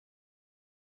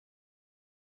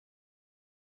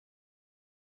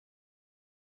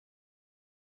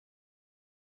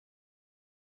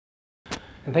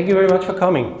And thank you very much for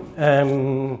coming.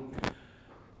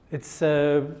 It's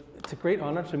a great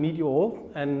honor to meet you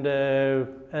all. And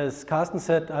as Carsten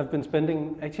said, I've been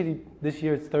spending, actually this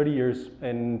year it's 30 years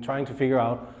in trying to figure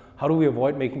out how do we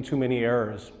avoid making too many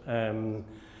errors.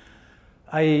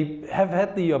 I have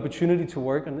had the opportunity to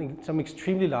work on some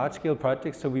extremely large-scale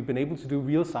projects, so we've been able to do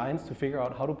real science to figure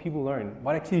out how do people learn,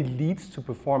 what actually leads to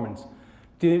performance.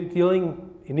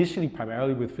 Dealing initially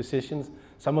primarily with physicians.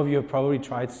 Some of you have probably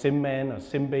tried SimMan or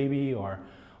SimBaby or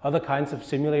other kinds of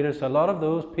simulators. So a lot of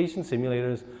those patient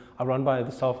simulators are run by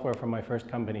the software from my first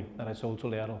company that I sold to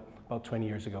Lehrl about 20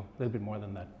 years ago, a little bit more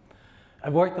than that.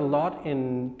 I've worked a lot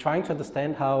in trying to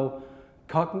understand how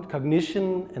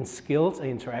cognition and skills are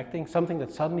interacting, something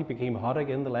that suddenly became hot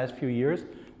again the last few years,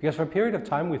 because for a period of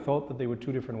time we thought that they were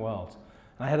two different worlds.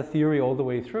 And I had a theory all the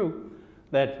way through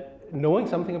that knowing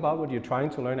something about what you're trying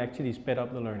to learn actually sped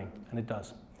up the learning, and it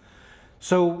does.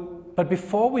 So, but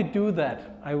before we do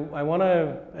that, I want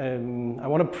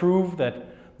to prove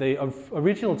that the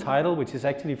original title, which is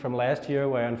actually from last year,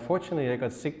 where unfortunately I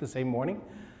got sick the same morning,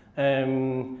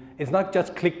 it's not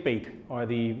just clickbait or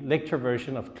the lecture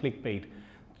version of clickbait,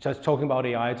 just talking about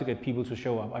AI to get people to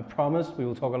show up. I promise we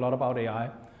will talk a lot about AI,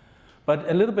 but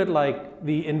a little bit like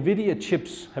the NVIDIA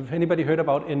chips. Have anybody heard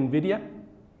about NVIDIA?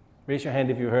 Raise your hand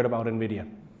if you heard about NVIDIA.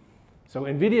 So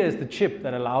NVIDIA is the chip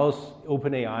that allows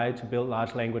OpenAI to build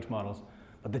large language models.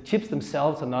 But the chips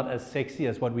themselves are not as sexy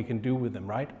as what we can do with them,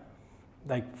 right?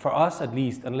 Like for us at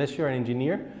least, unless you're an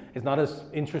engineer, it's not as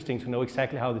interesting to know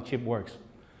exactly how the chip works.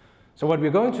 So what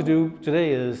we're going to do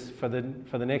today is, for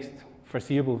the next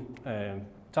foreseeable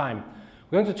time,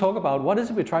 we're going to talk about what is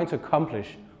it we're trying to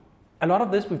accomplish. A lot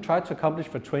of this we've tried to accomplish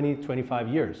for 20, 25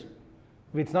 years.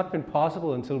 It's not been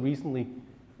possible until recently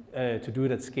to do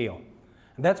it at scale.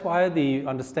 And that's why the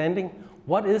understanding,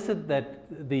 what is it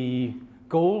that the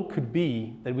goal could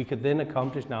be that we could then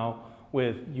accomplish now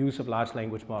with use of large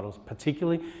language models.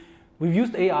 Particularly, we've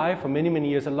used AI for many, many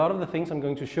years. A lot of the things I'm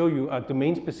going to show you are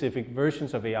domain-specific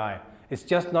versions of AI. It's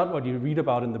just not what you read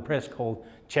about in the press called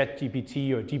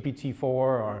ChatGPT or GPT-4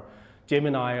 or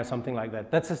Gemini or something like that.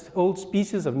 That's a whole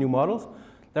species of new models.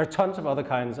 There are tons of other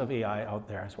kinds of AI out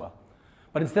there as well.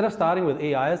 But instead of starting with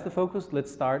AI as the focus,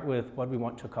 let's start with what we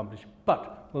want to accomplish.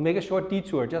 But we'll make a short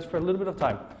detour just for a little bit of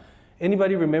time.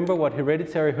 Anybody remember what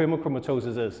hereditary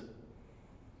hemochromatosis is?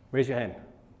 Raise your hand.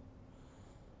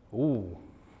 Ooh.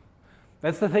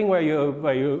 That's the thing where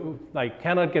you like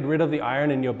cannot get rid of the iron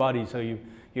in your body, so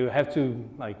you have to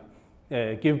like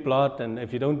give blood, and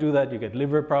if you don't do that, you get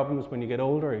liver problems when you get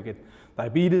older, you get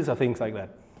diabetes or things like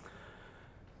that.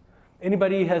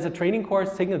 Anybody has a training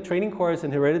course, taken a training course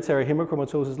in hereditary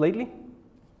hemochromatosis lately?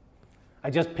 I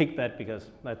just picked that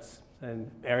because that's an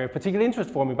area of particular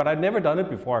interest for me, but I'd never done it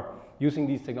before using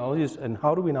these technologies. And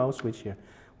how do we now switch here?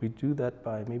 We do that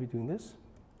by maybe doing this.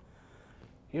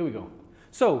 Here we go.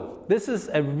 So this is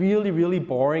a really, really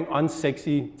boring,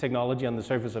 unsexy technology on the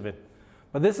surface of it.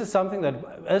 But this is something that,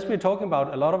 as we're talking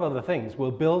about a lot of other things,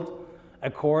 we'll build a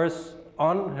course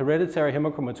on hereditary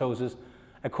hemochromatosis,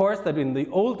 a course that in the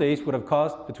old days would have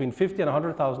cost between $50,000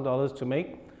 and $100,000 to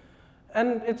make.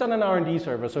 And it's on an R&D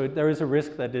server, so there is a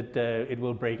risk that it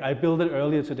will break. I built it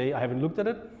earlier today. I haven't looked at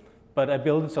it, but I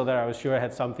built it so that I was sure I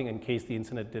had something in case the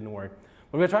internet didn't work.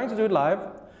 But we're trying to do it live.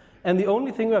 And the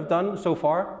only thing I've done so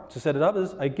far to set it up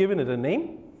is I've given it a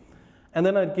name, and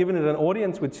then I've given it an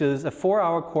audience, which is a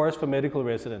 4-hour course for medical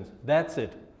residents. That's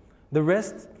it. The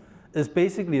rest is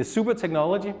basically a super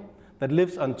technology that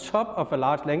lives on top of a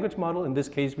large language model. In this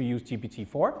case, we use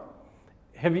GPT-4.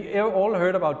 Have you ever all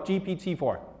heard about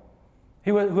GPT-4?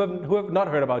 Who have not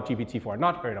heard about GPT-4?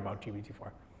 Not heard about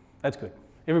GPT-4. That's good.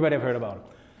 Everybody have heard about it.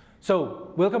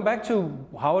 So we'll come back to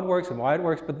how it works and why it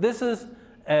works, but this is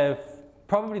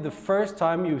probably the first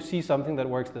time you see something that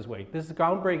works this way. This is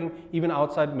groundbreaking even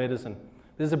outside medicine.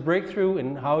 This is a breakthrough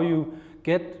in how you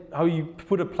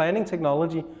put a planning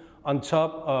technology on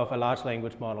top of a large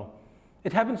language model.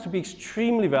 It happens to be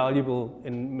extremely valuable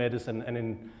in medicine and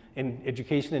in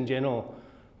education in general.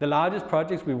 The largest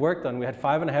projects we worked on, we had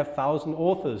 5,500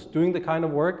 authors doing the kind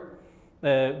of work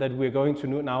that we're going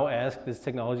to now ask this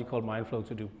technology called MindFlow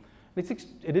to do.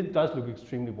 It does look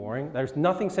extremely boring. There's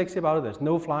nothing sexy about it. There's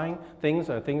no flying things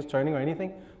or things turning or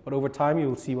anything, but over time you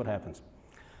will see what happens.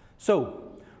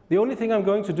 So the only thing I'm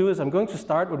going to do is I'm going to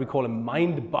start what we call a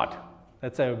MindBot.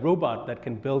 That's a robot that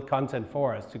can build content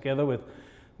for us together with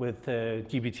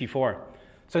GPT-4.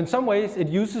 So in some ways, it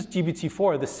uses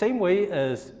GPT-4 the same way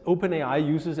as OpenAI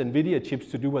uses NVIDIA chips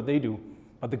to do what they do,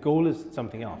 but the goal is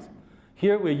something else.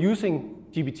 Here we're using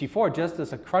GPT-4 just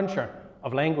as a cruncher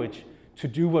of language to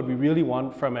do what we really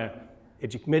want from a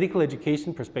medical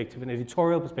education perspective, an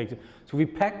editorial perspective. So we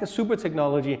pack the super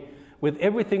technology with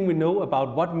everything we know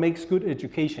about what makes good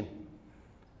education.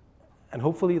 And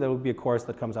hopefully there will be a course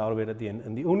that comes out of it at the end.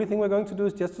 And the only thing we're going to do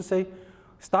is just to say,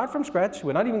 start from scratch.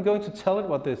 We're not even going to tell it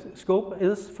what the scope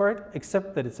is for it,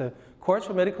 except that it's a course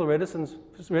for medical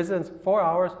residents, 4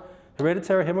 hours,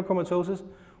 hereditary hemochromatosis.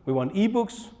 We want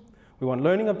ebooks, we want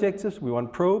learning objectives, we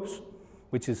want probes,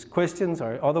 which is questions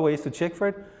or other ways to check for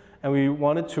it. And we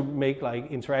wanted to make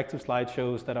like interactive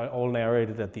slideshows that are all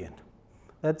narrated at the end.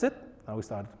 That's it. Now we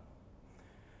started.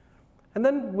 And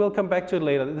then we'll come back to it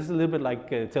later. This is a little bit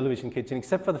like Television Kitchen,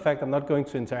 except for the fact I'm not going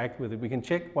to interact with it. We can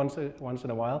check once in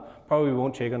a while. Probably we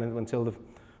won't check on it until the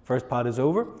first part is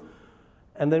over.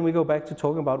 And then we go back to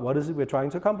talking about what is it we're trying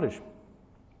to accomplish.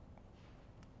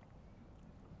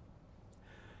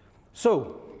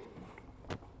 So,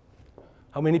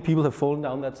 how many people have fallen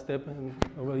down that step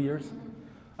over the years?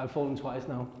 I've fallen twice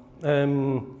now.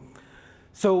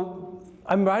 So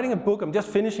I'm writing a book, I'm just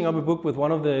finishing up a book with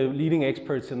one of the leading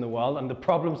experts in the world on the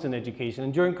problems in education.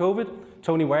 And during COVID,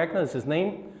 Tony Wagner is his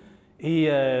name. He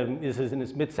is in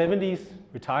his mid-70s,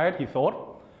 retired, he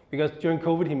thought, because during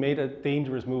COVID he made a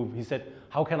dangerous move. He said,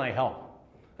 how can I help?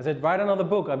 I said, write another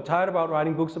book. I'm tired about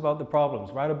writing books about the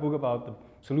problems. Write a book about the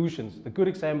solutions, the good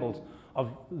examples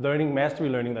of learning, mastery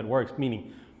learning that works,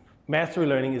 meaning mastery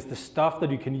learning is the stuff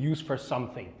that you can use for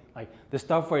something. Like the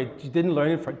stuff where you didn't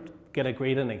learn it to get a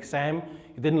grade in an exam,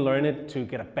 you didn't learn it to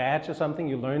get a badge or something,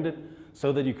 you learned it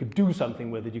so that you could do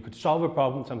something with it. You could solve a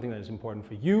problem, something that is important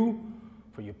for you,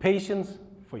 for your patients,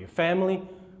 for your family,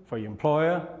 for your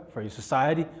employer, for your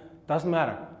society, doesn't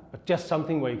matter, but just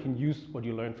something where you can use what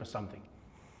you learned for something.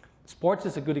 Sports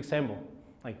is a good example.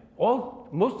 Like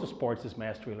most of sports is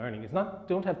mastery learning. It's not,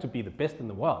 don't have to be the best in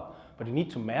the world, but you need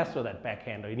to master that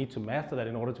backhand, or you need to master that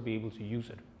in order to be able to use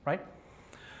it, right?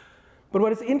 But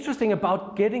what is interesting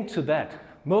about getting to that,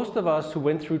 most of us who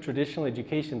went through traditional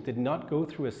education did not go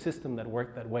through a system that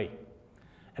worked that way.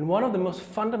 And one of the most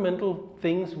fundamental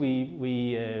things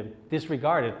we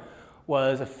disregarded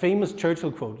was a famous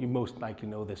Churchill quote, you most likely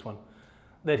know this one,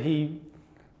 that he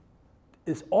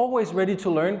is always ready to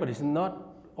learn, but he's not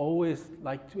always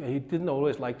he didn't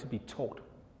always like to be taught.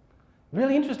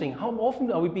 Really interesting. How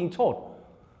often are we being taught?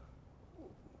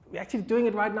 We're actually doing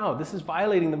it right now. This is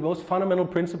violating the most fundamental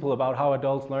principle about how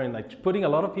adults learn. Like putting a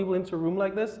lot of people into a room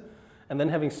like this and then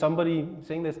having somebody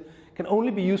saying this can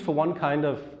only be used for one kind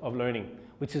of learning,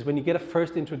 which is when you get a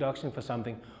first introduction for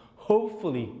something.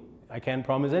 Hopefully, I can't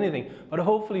promise anything, but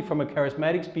hopefully from a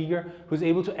charismatic speaker who's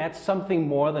able to add something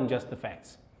more than just the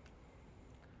facts.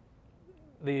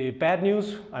 The bad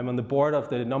news, I'm on the board of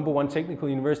the #1 technical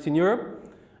university in Europe,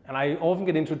 and I often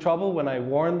get into trouble when I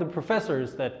warn the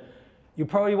professors that you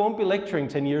probably won't be lecturing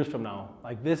 10 years from now.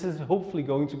 Like this is hopefully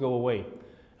going to go away.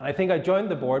 And I think I joined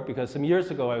the board because some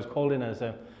years ago I was called in as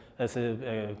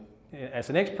an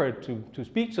expert to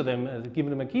speak to them, giving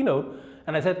them a keynote,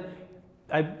 and I said,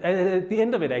 at the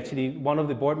end of it actually, one of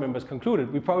the board members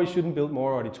concluded we probably shouldn't build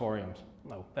more auditoriums.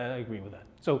 No, I agree with that.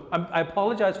 So I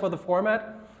apologize for the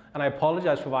format, and I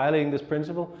apologize for violating this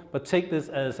principle, but take this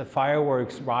as a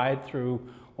fireworks ride through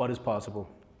what is possible.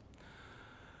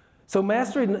 So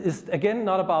mastery is, again,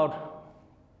 not about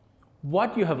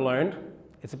what you have learned,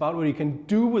 it's about what you can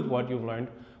do with what you've learned.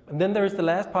 And then there is the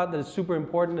last part that is super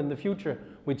important in the future,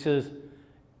 which is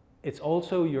it's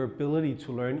also your ability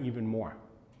to learn even more.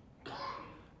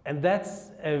 And that's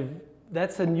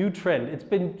a new trend. It's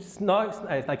been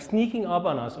like sneaking up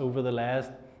on us over the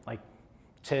last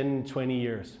 10, 20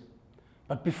 years.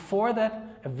 But before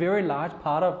that, a very large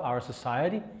part of our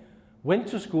society went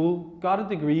to school, got a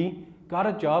degree, got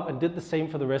a job, and did the same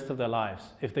for the rest of their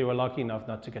lives, if they were lucky enough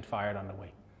not to get fired on the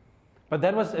way. But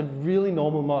that was a really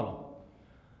normal model.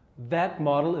 That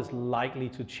model is likely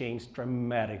to change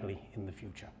dramatically in the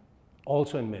future,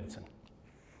 also in medicine.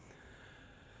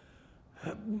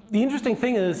 The interesting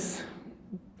thing is,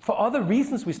 for other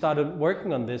reasons we started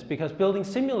working on this, because building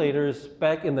simulators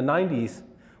back in the 90s,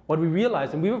 what we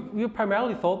realized, and we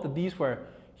primarily thought that these were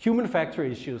human factor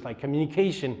issues like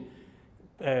communication,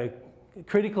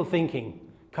 critical thinking,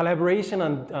 collaboration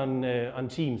on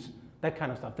teams, that kind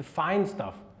of stuff, the fine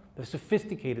stuff, the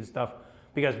sophisticated stuff,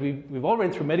 because we've all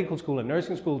went through medical school and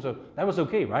nursing school, so that was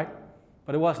okay, right?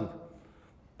 But it wasn't.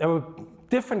 There were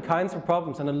different kinds of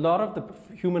problems, and a lot of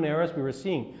the human errors we were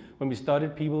seeing when we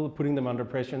studied people, putting them under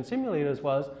pressure in simulators,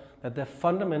 was that their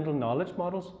fundamental knowledge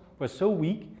models were so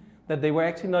weak that they were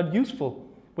actually not useful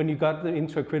when you got them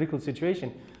into a critical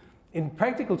situation. In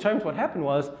practical terms, what happened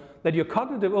was that your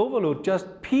cognitive overload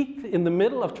just peaked in the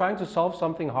middle of trying to solve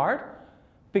something hard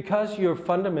because your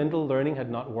fundamental learning had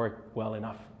not worked well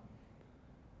enough.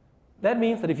 That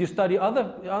means that if you study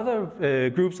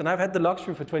other groups, and I've had the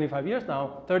luxury for 25 years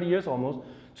now, 30 years almost,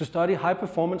 to study high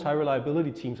performance, high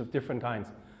reliability teams of different kinds.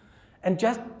 And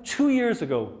just 2 years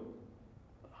ago,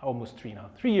 almost 3 now,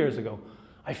 3 years ago,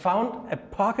 I found a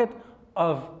pocket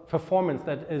of performance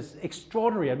that is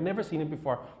extraordinary. I've never seen it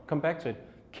before. Come back to it.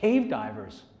 Cave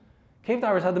divers. Cave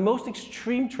divers are the most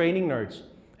extreme training nerds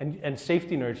and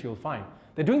safety nerds you'll find.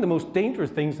 They're doing the most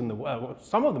dangerous things in the world,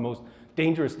 some of the most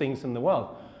dangerous things in the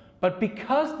world. But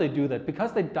because they do that,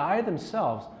 because they dive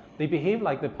themselves, they behave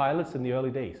like the pilots in the early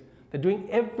days. They're doing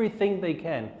everything they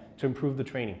can to improve the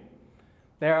training.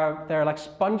 They're like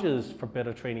sponges for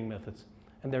better training methods.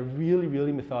 And they're really,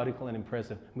 really methodical and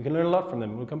impressive. We can learn a lot from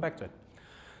them. We'll come back to it.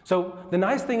 So the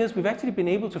nice thing is we've actually been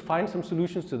able to find some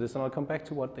solutions to this, and I'll come back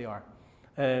to what they are.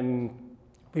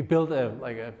 We built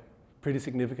a pretty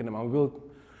significant amount. We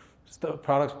built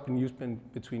products been used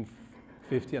between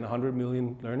 50 and 100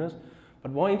 million learners.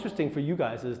 But more interesting for you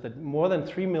guys is that more than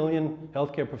 3 million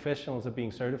healthcare professionals are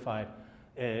being certified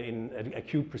in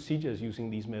acute procedures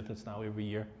using these methods now every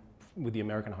year with the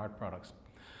American Heart products.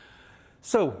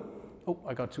 So, oh,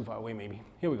 I got too far away maybe.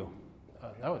 Here we go.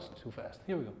 That was too fast.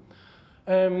 Here we go.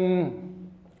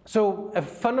 So a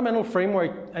fundamental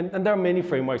framework, and there are many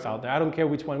frameworks out there. I don't care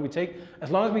which one we take. As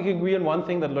long as we can agree on one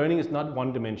thing, that learning is not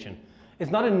one dimension.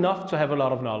 It's not enough to have a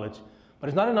lot of knowledge, but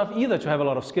it's not enough either to have a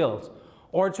lot of skills,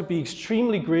 or to be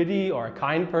extremely gritty, or a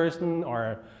kind person, or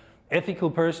an ethical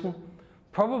person.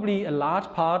 Probably a large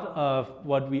part of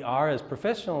what we are as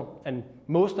professional, and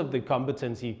most of the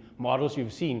competency models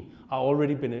you've seen are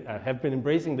already have been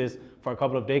embracing this for a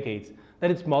couple of decades,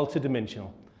 that it's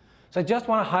multidimensional. So I just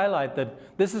want to highlight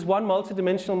that this is one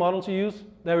multidimensional model to use.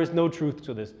 There is no truth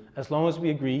to this, as long as we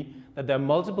agree that there are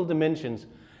multiple dimensions,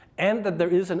 and that there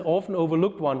is an often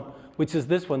overlooked one, which is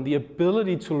this one, the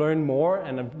ability to learn more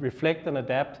and reflect and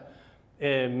adapt,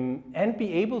 and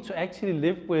be able to actually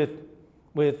live with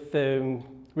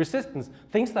resistance,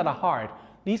 things that are hard,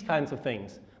 these kinds of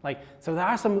things. So there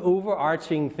are some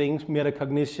overarching things,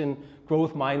 metacognition,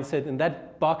 growth mindset, and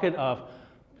that bucket of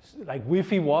like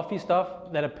whiffy-waffy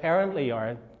stuff that apparently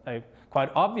are, quite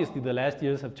obviously the last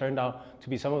years have turned out to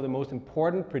be some of the most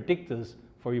important predictors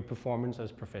for your performance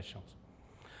as professionals.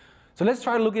 So let's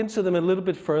try to look into them a little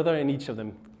bit further in each of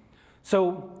them.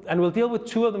 So, and we'll deal with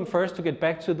 2 of them first to get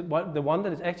back to the one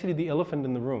that is actually the elephant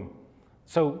in the room.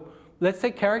 So let's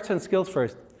take character and skills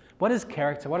first. What is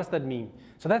character? What does that mean?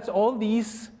 So that's all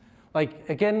these, like,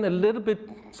 again, a little bit,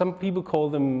 some people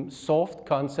call them soft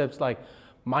concepts like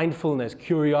mindfulness,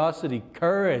 curiosity,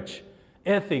 courage,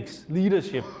 ethics,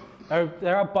 leadership.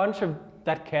 There are a bunch of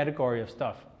that category of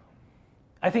stuff.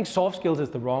 I think soft skills is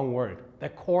the wrong word. They're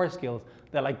core skills.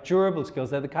 They're like durable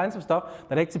skills. They're the kinds of stuff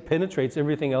that actually penetrates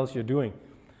everything else you're doing.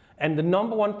 And the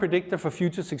 #1 predictor for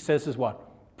future success is what?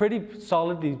 Pretty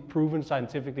solidly proven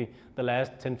scientifically the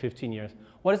last 10, 15 years.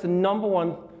 What is the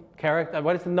 #1 character?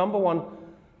 What is the #1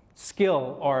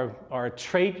 skill or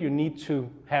trait you need to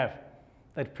have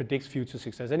that predicts future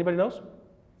success? Anybody knows?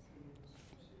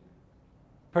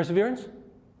 Perseverance?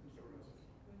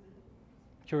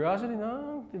 Curiosity?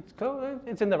 No, it's close.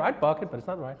 It's in the right bucket, but it's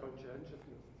not right.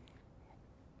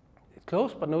 It's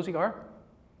close, but no cigar.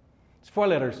 It's 4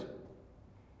 letters.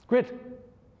 Grit.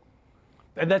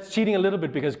 And that's cheating a little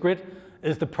bit because grit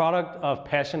is the product of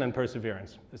passion and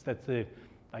perseverance. That's the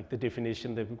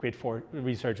definition that Grit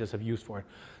researchers have used for it.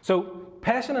 So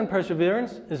passion and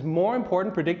perseverance is more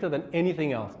important predictor than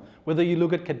anything else. Whether you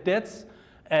look at cadets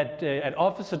at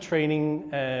officer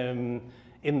training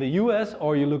in the US,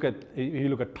 or you look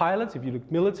at pilots, if you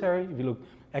look military, if you look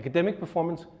academic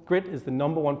performance, grit is the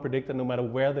 #1 predictor no matter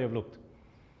where they've looked.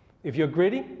 If you're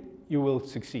gritty, you will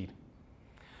succeed.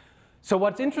 So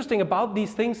what's interesting about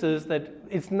these things is that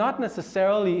it's not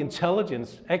necessarily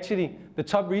intelligence. Actually, the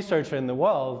top researcher in the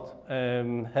world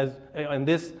has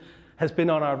been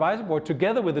on our advisory board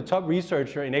together with the top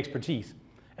researcher in expertise.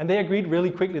 And they agreed really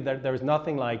quickly that there is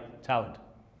nothing like talent.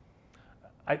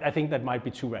 I think that might be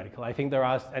too radical. I think there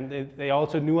are, and they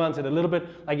also nuance it a little bit.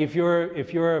 Like if you're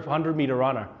a 100-meter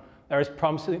runner, there is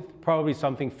probably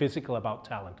something physical about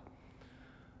talent.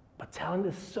 But talent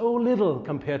is so little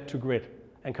compared to grit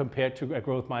and compared to a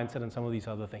growth mindset and some of these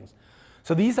other things.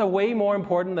 So these are way more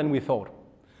important than we thought.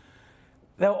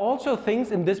 There are also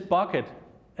things in this bucket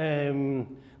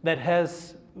that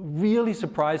has really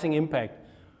surprising impact.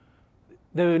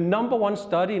 The #1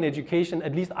 study in education,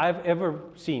 at least I've ever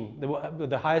seen,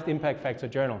 the highest impact factor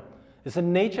journal, is a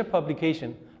Nature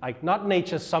publication, like not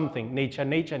Nature something, Nature,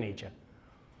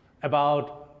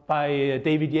 by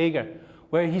David Yeager,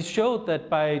 where he showed that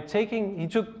he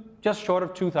took just short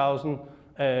of 2,000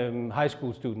 high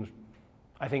school students,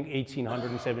 I think,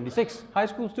 1,876 high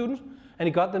school students, and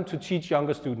he got them to teach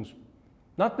younger students.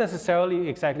 Not necessarily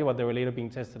exactly what they were later being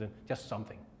tested in, just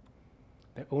something.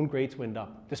 Their own grades went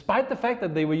up, despite the fact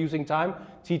that they were using time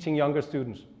teaching younger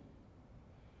students.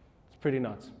 It's pretty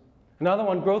nuts. Another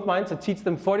one, growth mindset, teach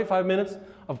them 45 minutes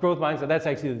of growth mindset. That's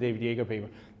actually the David Yeager paper.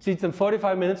 Teach them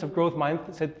 45 minutes of growth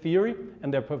mindset theory,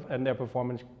 and their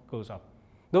performance goes up.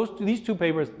 These two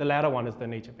papers, the latter one is the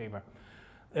Nature paper.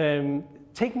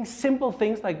 Taking simple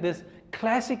things like this,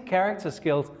 classic character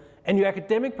skills, and your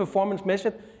academic performance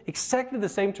measured exactly the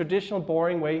same traditional,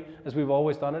 boring way as we've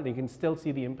always done it, you can still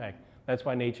see the impact. That's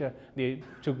why Nature, they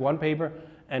took one paper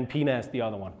and PNAS the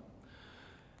other one.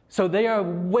 So they are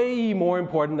way more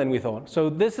important than we thought. So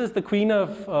this is the queen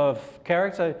of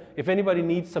character. If anybody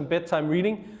needs some bedtime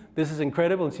reading, this is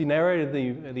incredible. She narrated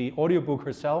the audiobook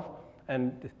herself,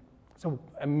 and it's an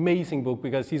amazing book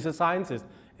because she's a scientist.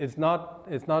 It's not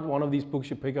one of these books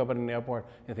you pick up at an airport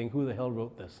and think, who the hell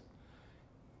wrote this?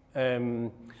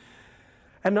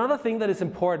 Another thing that is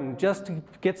important, just to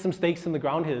get some stakes in the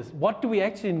ground here, is what do we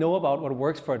actually know about what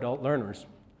works for adult learners?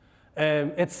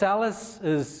 Ed Salas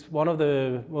is one of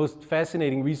the most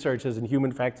fascinating researchers in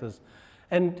human factors.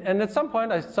 And at some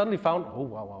point I suddenly found, oh,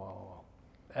 wow,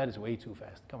 that is way too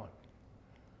fast, come on.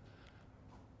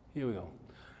 Here we go.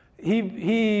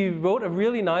 He wrote a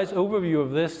really nice overview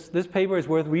of this. This paper is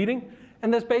worth reading.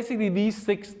 And there's basically these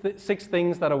six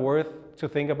things that are worth to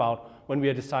think about when we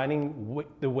are designing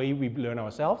the way we learn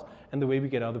ourselves and the way we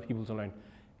get other people to learn.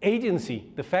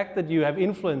 Agency, the fact that you have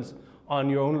influence on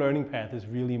your own learning path is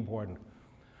really important.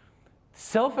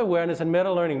 Self-awareness and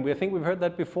meta-learning, I think we've heard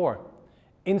that before.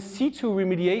 In situ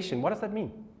remediation, what does that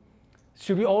mean?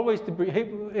 Should we always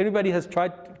debrief? Anybody has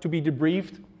tried to be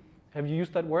debriefed? Have you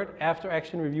used that word? After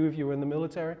action review if you were in the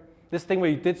military? This thing where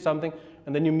you did something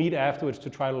and then you meet afterwards to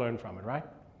try to learn from it, right?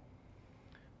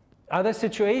 Are there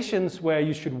situations where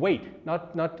you should wait,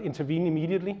 not intervene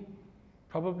immediately?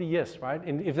 Probably yes, right?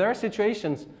 And if there are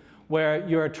situations where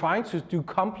you're trying to do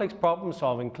complex problem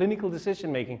solving, clinical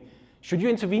decision making, should you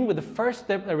intervene with the first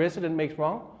step a resident makes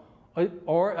wrong?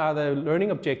 Or are there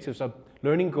learning objectives or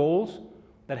learning goals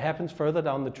that happens further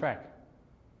down the track?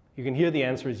 You can hear the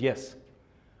answer is yes.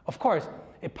 Of course,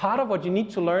 a part of what you need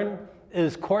to learn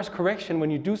is course correction when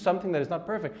you do something that is not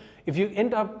perfect. If you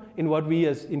end up in what we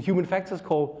as in human factors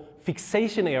call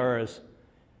fixation errors,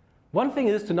 one thing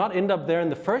is to not end up there in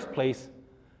the first place,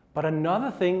 but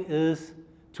another thing is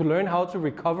to learn how to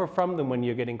recover from them when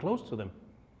you're getting close to them.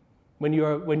 When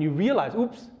you realize,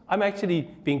 oops, I'm actually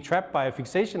being trapped by a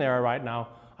fixation error right now,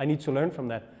 I need to learn from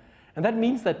that. And that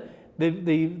means that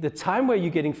the time where you're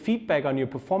getting feedback on your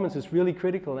performance is really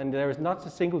critical, and there is not a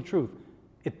single truth.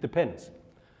 It depends.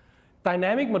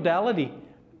 Dynamic modality,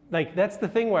 like that's the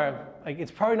thing where like,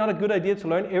 it's probably not a good idea to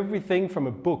learn everything from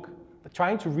a book,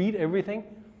 trying to read everything.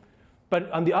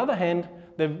 But on the other hand,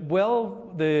 the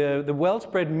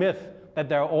well-spread myth that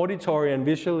there are auditory and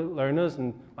visual learners,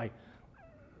 and like,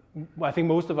 I think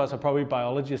most of us are probably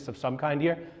biologists of some kind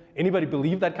here. Anybody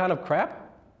believe that kind of crap?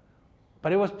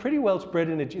 But it was pretty well spread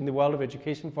in the world of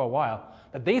education for a while,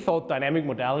 that they thought dynamic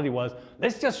modality was,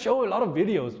 let's just show a lot of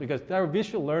videos because there are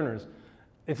visual learners.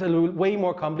 It's way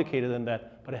more complicated than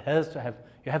that, but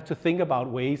you have to think about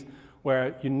ways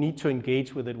where you need to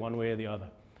engage with it one way or the other.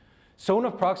 Zone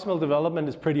of proximal development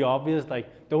is pretty obvious,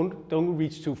 like don't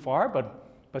reach too far,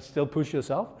 but still push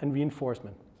yourself, and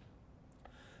reinforcement.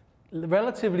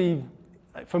 Relatively,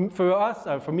 for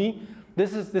us, for me,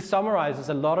 this summarizes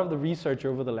a lot of the research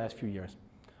over the last few years.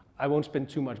 I won't spend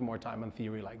too much more time on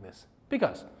theory like this,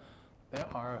 because there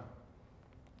are,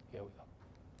 here we go.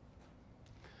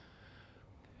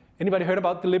 Anybody heard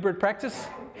about deliberate practice?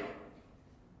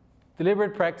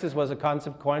 Deliberate practice was a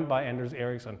concept coined by Anders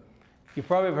Ericsson. You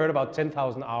probably have heard about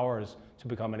 10,000 hours to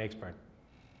become an expert.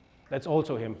 That's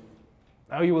also him.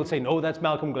 Now you will say, no, that's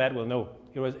Malcolm Gladwell. No,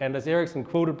 it was Anders Ericsson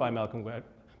quoted by Malcolm Gladwell.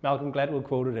 Malcolm Gladwell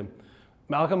quoted him.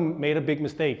 Malcolm made a big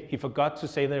mistake. He forgot to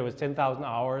say that it was 10,000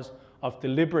 hours of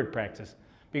deliberate practice,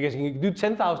 because you can do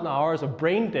 10,000 hours of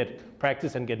brain dead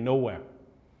practice and get nowhere.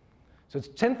 So it's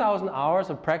 10,000 hours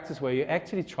of practice where you're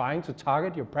actually trying to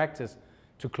target your practice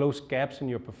to close gaps in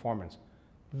your performance.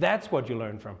 That's what you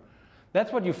learn from.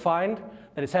 That's what you find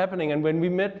that is happening. And when we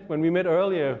met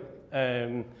earlier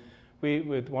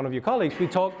with one of your colleagues,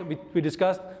 we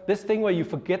discussed this thing where you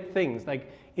forget things.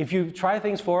 Like if you try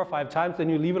things 4 or 5 times, then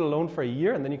you leave it alone for a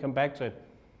year and then you come back to it.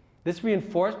 This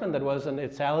reinforcement that was on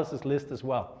Ed Salas's list as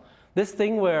well. This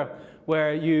thing where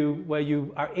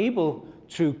you are able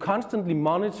to constantly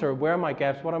monitor where are my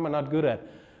gaps, what am I not good at.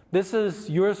 This is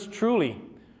yours truly.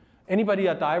 Anybody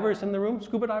are divers in the room,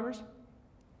 scuba divers?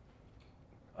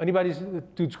 Anybody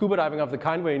do scuba diving of the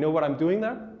kind where you know what I'm doing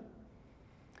there?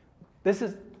 This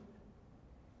is,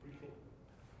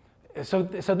 so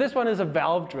this one is a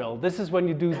valve drill. This is when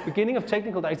you do beginning of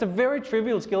technical diving. It's a very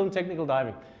trivial skill in technical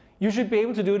diving. You should be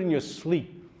able to do it in your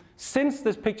sleep. Since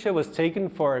this picture was taken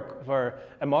for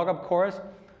a mock-up course,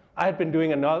 I had been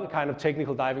doing another kind of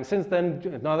technical diving. Since then,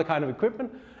 another kind of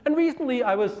equipment. And recently,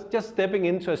 I was just stepping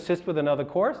in to assist with another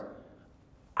course.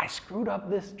 I screwed up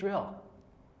this drill.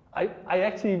 I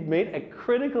actually made a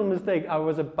critical mistake. I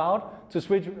was about to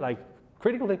switch,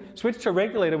 switch to a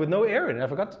regulator with no air in it. I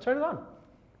forgot to turn it on.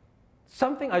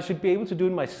 Something I should be able to do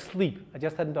in my sleep. I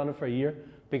just hadn't done it for a year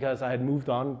because I had moved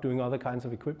on doing other kinds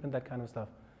of equipment, that kind of stuff.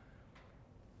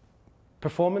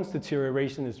 Performance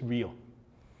deterioration is real.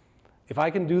 If I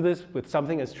can do this with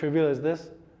something as trivial as this,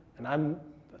 and I'm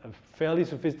a fairly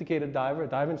sophisticated diver, a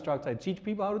dive instructor, I teach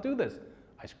people how to do this,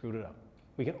 I screwed it up.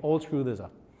 We can all screw this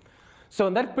up. So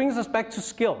that brings us back to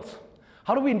skills.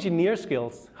 How do we engineer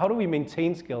skills? How do we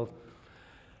maintain skills?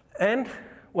 And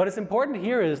what is important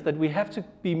here is that we have to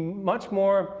be much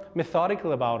more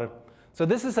methodical about it. So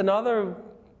this is another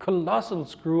colossal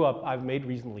screw up I've made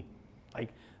recently. Like,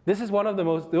 this is one of the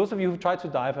most, those of you who've tried to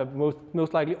dive have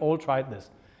most likely all tried this.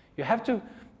 You have to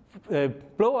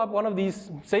blow up one of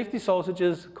these safety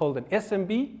sausages called an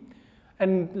SMB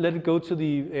and let it go to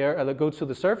the air, go to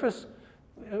the surface,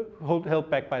 held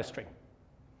back by a string.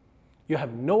 You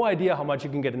have no idea how much you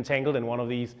can get entangled in one of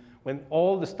these when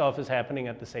all the stuff is happening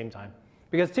at the same time.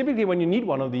 Because typically when you need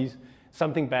one of these,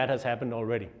 something bad has happened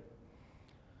already.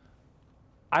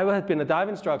 I had been a dive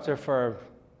instructor for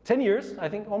 10 years, I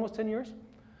think, almost 10 years.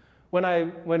 When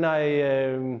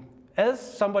I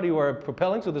as somebody were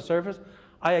propelling to the surface,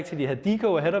 I actually had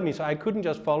deco ahead of me, so I couldn't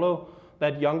just follow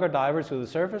that younger diver to the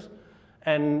surface.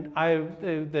 And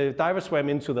the diver swam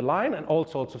into the line, and all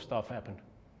sorts of stuff happened.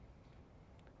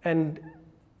 And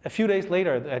a few days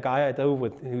later, a guy I dove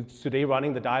with, who's today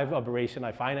running the dive operation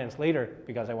I financed later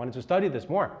because I wanted to study this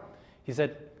more, he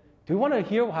said, do you want to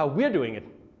hear how we're doing it?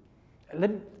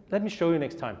 Let me show you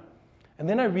next time. And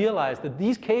then I realized that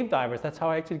these cave divers, that's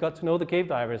how I actually got to know the cave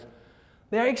divers,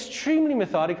 they're extremely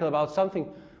methodical about something.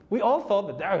 We all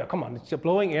thought that, come on, it's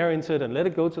blowing air into it and let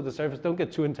it go to the surface, don't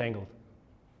get too entangled.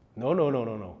 No, no, no,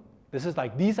 no, no. This is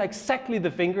like, these are exactly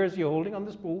the fingers you're holding on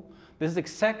the spool. This is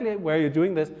exactly where you're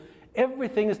doing this.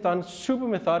 Everything is done super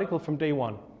methodical from day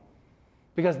one.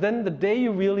 Because then the day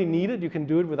you really need it, you can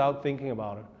do it without thinking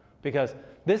about it. Because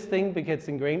this thing gets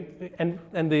ingrained,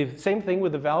 and the same thing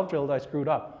with the valve drill that I screwed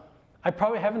up. I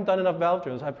probably haven't done enough valve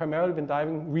drills. I've primarily been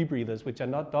diving rebreathers, which are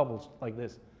not doubles like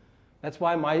this. That's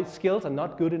why my skills are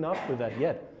not good enough with that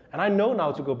yet. And I know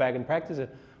now to go back and practice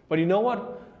it. But you know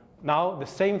what? Now, the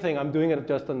same thing, I'm doing it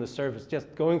just on the surface,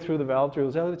 just going through the valve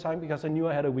drills all the time because I knew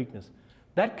I had a weakness.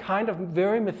 That kind of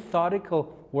very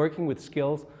methodical working with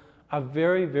skills are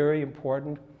very, very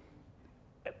important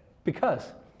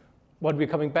because what we're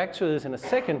coming back to is in a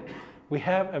second, we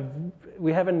have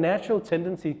a natural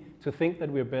tendency to think that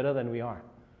we're better than we are.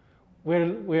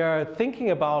 We are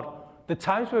thinking about the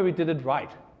times where we did it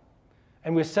right,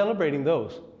 and we're celebrating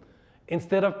those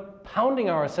instead of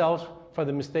pounding ourselves for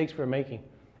the mistakes we're making.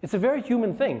 It's a very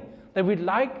human thing that we'd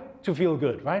like to feel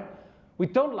good, right? We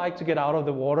don't like to get out of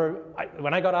the water.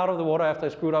 When I got out of the water after I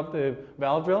screwed up the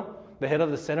valve drill, the head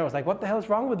of the center was like, what the hell is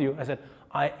wrong with you? I said,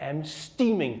 I am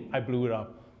steaming. I blew it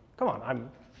up. Come on, I'm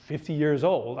 50 years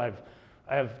old. I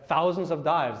have thousands of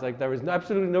dives. Like, there is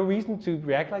absolutely no reason to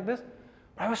react like this.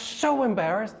 But I was so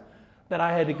embarrassed that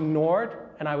I had ignored,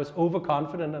 and I was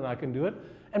overconfident and I can do it.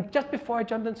 And just before I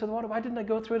jumped into the water, why didn't I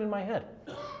go through it in my head?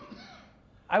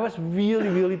 I was really,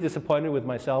 really disappointed with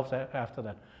myself after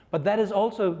that. But that is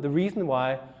also the reason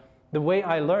why the way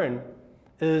I learn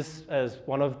is, as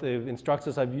one of the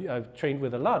instructors I've trained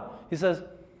with a lot, he says,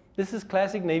 this is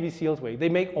classic Navy SEALs way. They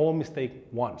make all mistakes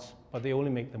once, but they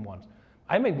only make them once.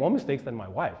 I make more mistakes than my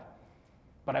wife,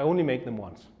 but I only make them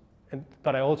once.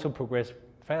 But I also progress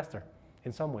faster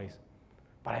in some ways.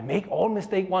 But I make all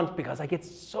mistakes once because I get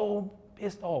so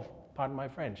pissed off, pardon my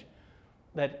French,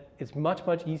 that it's much,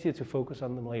 much easier to focus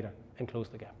on them later and close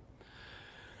the gap.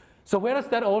 So where does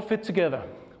that all fit together?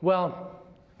 Well,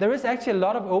 there is actually a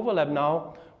lot of overlap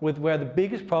now with where the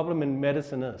biggest problem in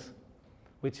medicine is,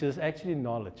 which is actually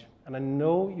knowledge. And I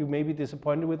know you may be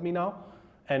disappointed with me now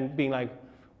and being like,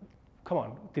 come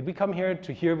on, did we come here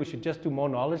to hear we should just do more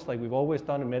knowledge like we've always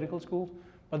done in medical schools?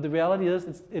 But the reality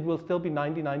is it will still be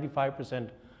 90–95%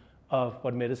 of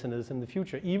what medicine is in the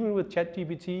future, even with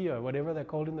ChatGPT or whatever they're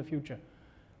called in the future.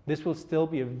 This will still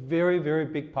be a very, very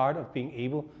big part of being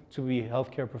able to be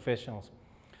healthcare professionals.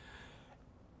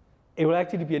 It will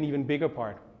actually be an even bigger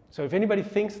part. So if anybody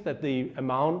thinks that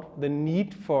the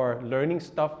need for learning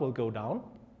stuff will go down,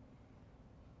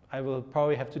 I will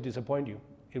probably have to disappoint you.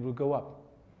 It will go up.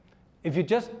 If you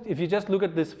just look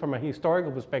at this from a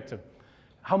historical perspective,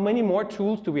 how many more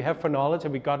tools do we have for knowledge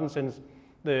have we gotten since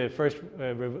the first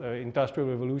industrial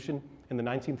revolution in the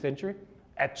 19th century?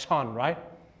 A ton, right?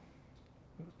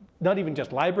 Not even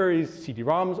just libraries,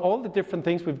 CD-ROMs, all the different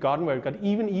things we've gotten where it got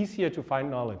even easier to find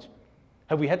knowledge.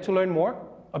 Have we had to learn more?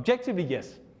 Objectively,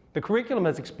 yes. The curriculum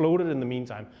has exploded in the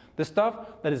meantime. The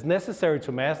stuff that is necessary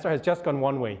to master has just gone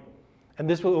one way. And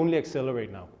this will only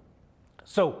accelerate now.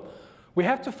 So we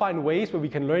have to find ways where we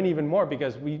can learn even more,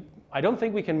 because I don't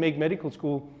think we can make medical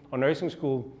school or nursing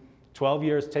school 12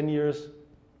 years, 10 years.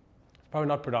 It's probably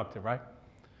not productive, right?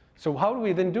 So how do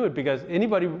we then do it? Because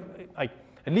anybody,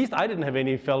 at least I didn't have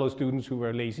any fellow students who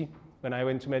were lazy when I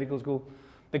went to medical school.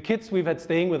 The kids we've had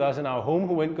staying with us in our home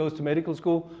who goes to medical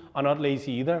school are not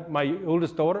lazy either. My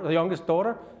oldest daughter, the youngest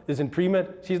daughter, is in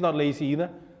pre-med. She's not lazy either.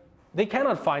 They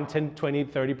cannot find 10, 20,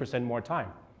 30% more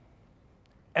time.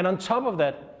 And on top of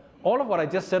that, all of what I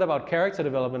just said about character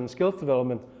development and skills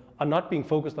development are not being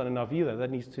focused on enough either. That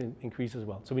needs to increase as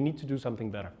well. So we need to do something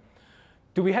better.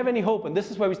 Do we have any hope? And this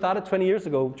is where we started 20 years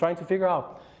ago, trying to figure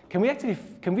out, can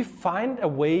we find a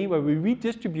way where we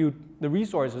redistribute the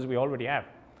resources we already have?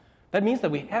 That means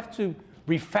that we have to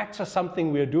refactor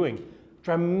something we're doing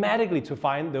dramatically to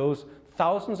find those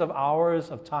thousands of hours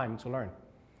of time to learn.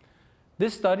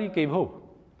 This study gave hope.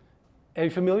 Are you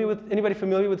familiar with, anybody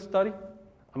familiar with study?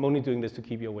 I'm only doing this to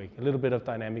keep you awake, a little bit of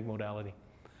dynamic modality.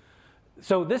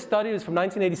 So this study is from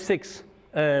 1986,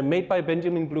 made by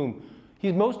Benjamin Bloom.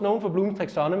 He's most known for Bloom's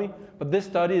taxonomy, but this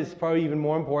study is probably even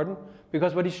more important,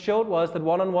 because what he showed was that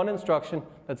one-on-one instruction,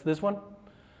 that's this one.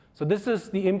 So this is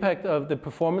the impact of the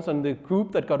performance on the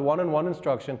group that got one-on-one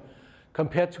instruction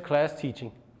compared to class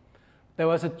teaching. There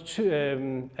was a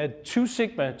two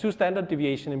standard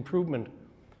deviation improvement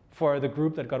for the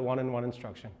group that got one-on-one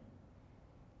instruction.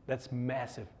 That's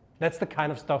massive. That's the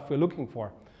kind of stuff we're looking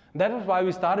for. And that is why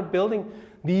we started building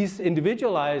these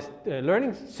individualized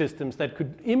learning systems that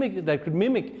could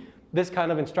mimic this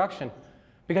kind of instruction.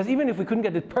 Because even if we couldn't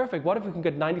get it perfect, what if we can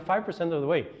get 95% of the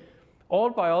way? All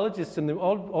biologists and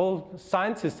all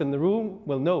scientists in the room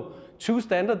will know 2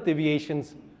 standard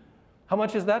deviations. How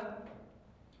much is that?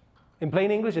 In plain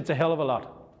English, it's a hell of a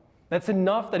lot. That's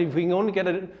enough that if we can only get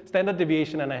a standard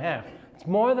deviation and a half, it's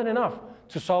more than enough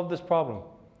to solve this problem.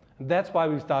 And that's why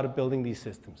we started building these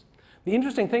systems. The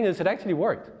interesting thing is it actually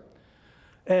worked.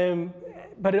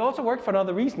 But it also worked for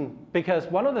another reason, because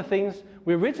one of the things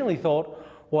we originally thought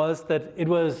was that it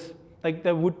was like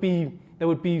there would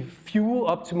be few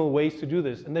optimal ways to do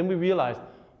this. And then we realized,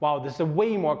 wow, this is a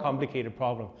way more complicated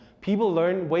problem. People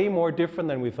learn way more different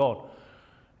than we thought.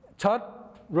 Todd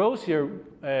Rose here,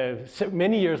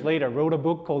 many years later, wrote a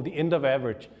book called The End of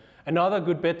Average, another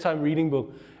good bedtime reading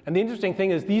book. And the interesting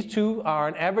thing is these two are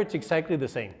on average exactly the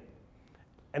same.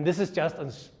 And this is just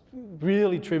on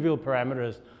really trivial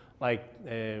parameters like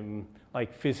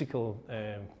physical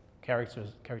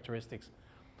characteristics.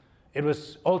 It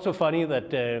was also funny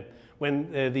that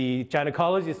when the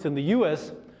gynecologists in the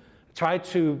US tried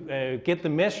to get the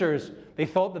measures, they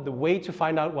thought that the way to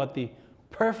find out what the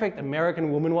perfect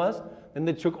American woman was, then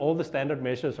they took all the standard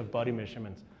measures of body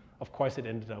measurements. Of course, it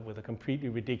ended up with a completely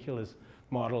ridiculous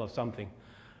model of something.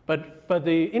 But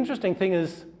the interesting thing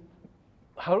is,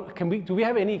 do we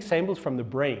have any examples from the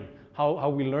brain, how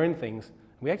we learn things?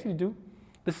 We actually do.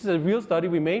 This is a real study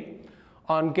we made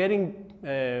on getting,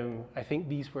 I think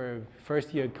these were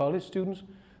first-year college students,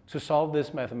 to solve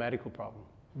this mathematical problem.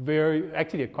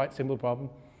 Actually a quite simple problem.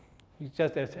 You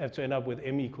just have to end up with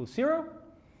m equals 0.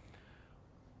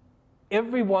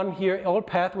 Everyone here, all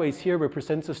pathways here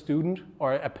represents a student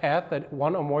or a path that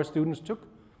one or more students took.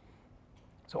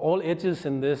 So all edges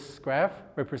in this graph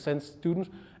represents students,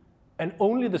 and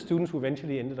only the students who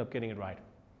eventually ended up getting it right.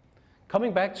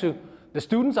 Coming back to the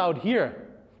students out here,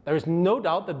 there is no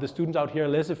doubt that the students out here are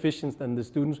less efficient than the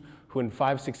students who in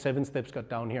 5, 6, 7 steps got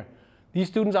down here. These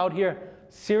students out here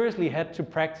seriously had to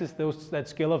practice that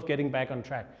skill of getting back on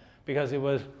track, because it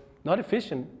was not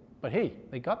efficient, but hey,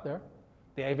 they got there.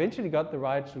 They eventually got the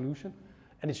right solution.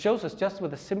 And it shows us just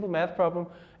with a simple math problem,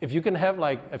 if you can have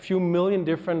like a few million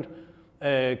different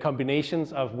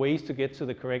combinations of ways to get to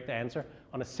the correct answer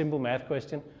on a simple math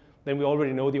question, then we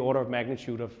already know the order of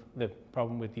magnitude of the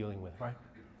problem we're dealing with, right?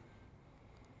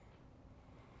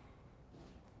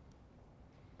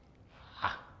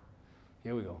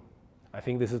 Here we go. I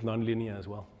think this is nonlinear as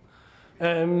well.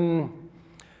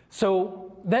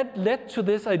 So that led to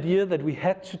this idea that we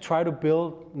had to try to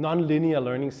build nonlinear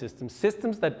learning systems,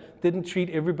 systems that didn't treat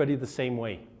everybody the same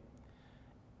way.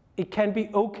 it can be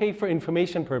okay for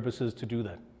information purposes to do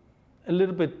that. A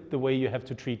little bit the way you have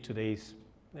to treat today's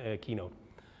keynote.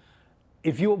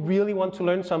 If you really want to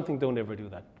learn something, don't ever do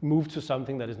that. Move to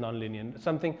something that is non-linear,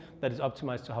 something that is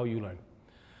optimized to how you learn.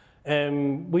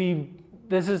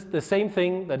 This is the same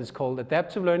thing that is called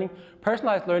adaptive learning.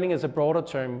 Personalized learning is a broader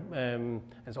term,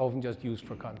 it's often just used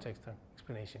for context and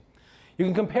explanation. You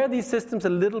can compare these systems a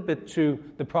little bit to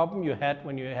the problem you had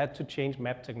when you had to change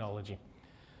map technology.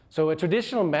 So a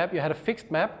traditional map, you had a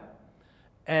fixed map,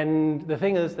 and the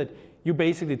thing is that you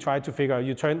basically tried to figure out,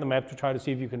 you turned the map to try to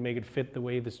see if you can make it fit the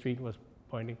way the street was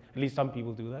pointing. At least some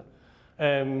people do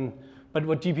that. But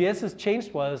what GPS has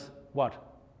changed was what?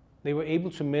 They were able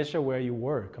to measure where you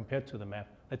were compared to the map.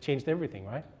 That changed everything,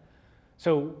 right?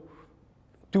 So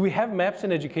do we have maps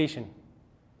in education?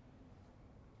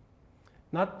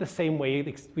 Not the same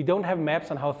way. We don't have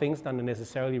maps on how things are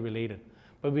necessarily related.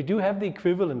 But we do have the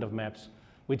equivalent of maps,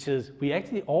 which is we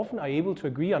actually often are able to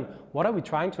agree on what are we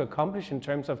trying to accomplish in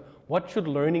terms of what should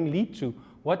learning lead to?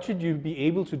 What should you be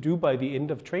able to do by the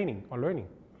end of training or learning?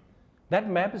 That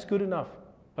map is good enough.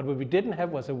 But what we didn't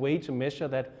have was a way to measure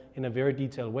that in a very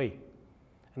detailed way.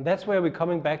 And that's where we're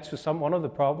coming back to one of the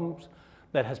problems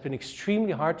that has been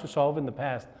extremely hard to solve in the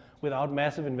past without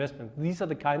massive investment. These are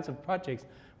the kinds of projects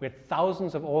we had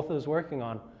thousands of authors working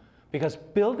on, because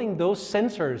building those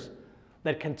sensors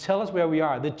that can tell us where we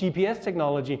are, the GPS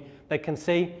technology that can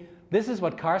say, this is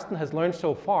what Carsten has learned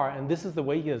so far, and this is the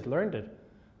way he has learned it.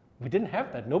 We didn't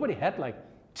have that. Nobody had like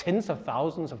tens of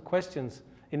thousands of questions.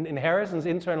 In Harrison's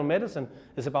internal medicine,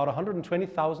 is about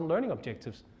 120,000 learning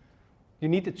objectives. You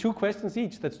need the 2 questions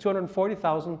each. That's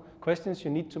 240,000 questions you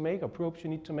need to make, or probes you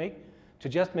need to make, to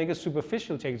just make a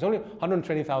superficial check. It's only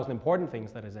 120,000 important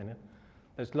things that is in it.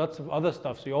 There's lots of other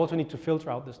stuff, so you also need to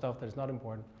filter out the stuff that is not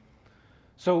important.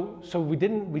 So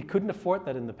we couldn't afford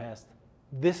that in the past.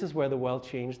 This is where the world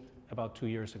changed about 2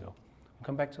 years ago. We'll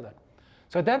come back to that.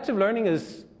 So adaptive learning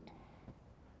is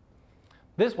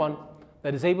this one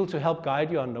that is able to help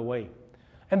guide you on the way.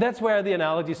 And that's where the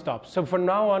analogy stops. So from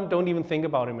now on, don't even think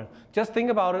about it. Just think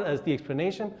about it as the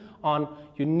explanation on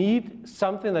you need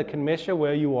something that can measure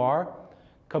where you are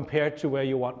compared to where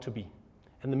you want to be.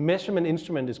 And the measurement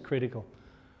instrument is critical.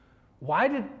 Why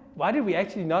did we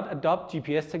actually not adopt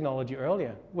GPS technology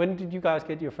earlier? When did you guys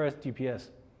get your first GPS?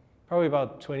 Probably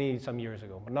about 20 some years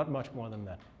ago, but not much more than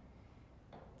that.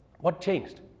 What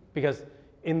changed? Because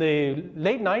in the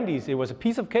late 90s, it was a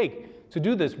piece of cake to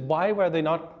do this. Why were they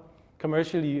not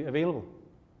commercially available?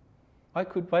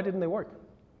 Why didn't they work?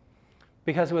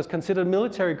 Because it was considered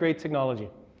military-grade technology.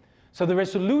 So the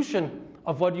resolution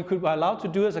of what you could be allowed to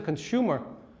do as a consumer,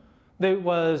 there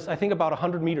was, I think, about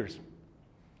 100 meters.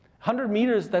 100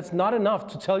 meters, that's not enough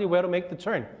to tell you where to make the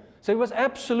turn. So it was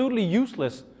absolutely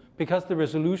useless because the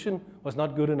resolution was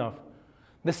not good enough.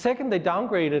 The second they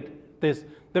downgraded this,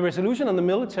 the resolution on the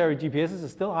military GPSs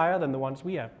is still higher than the ones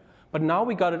we have. But now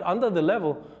we got it under the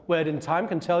level where it in time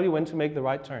can tell you when to make the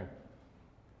right turn.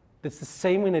 It's the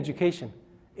same in education.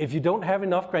 If you don't have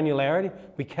enough granularity,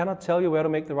 we cannot tell you where to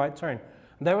make the right turn.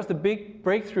 And that was the big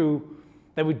breakthrough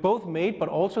that we both made, but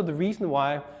also the reason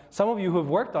why some of you who have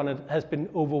worked on it has been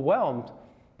overwhelmed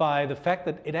by the fact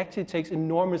that it actually takes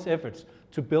enormous efforts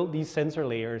to build these sensor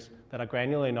layers that are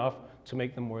granular enough to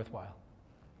make them worthwhile.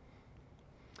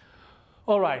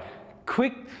 All right,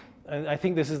 quick. And I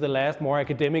think this is the last, more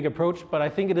academic approach, but I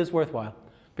think it is worthwhile.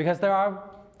 Because there are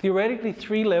theoretically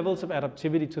 3 levels of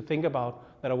adaptivity to think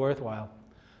about that are worthwhile.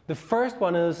 The first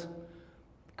one is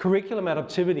curriculum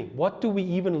adaptivity. What do we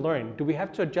even learn? Do we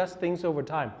have to adjust things over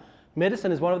time?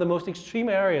 Medicine is one of the most extreme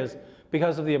areas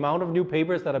because of the amount of new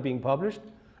papers that are being published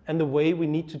and the way we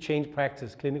need to change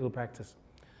practice, clinical practice.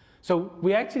 So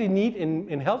we actually need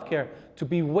in healthcare to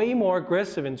be way more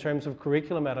aggressive in terms of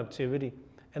curriculum adaptivity.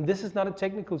 And this is not a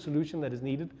technical solution that is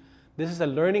needed. This is a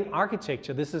learning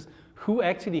architecture. This is who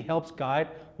actually helps guide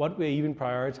what we're even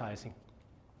prioritizing.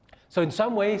 So in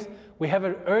some ways, we have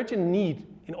an urgent need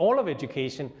in all of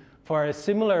education for a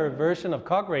similar version of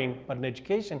Cochrane, but in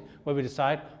education, where we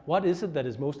decide what is it that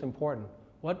is most important?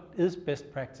 What is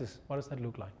best practice? What does that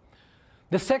look like?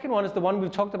 The second one is the one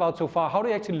we've talked about so far. How do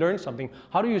you actually learn something?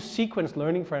 How do you sequence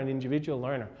learning for an individual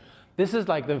learner? This is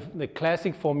like the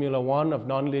classic Formula 1 of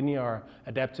nonlinear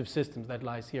adaptive systems that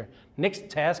lies here. Next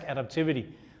task, adaptivity.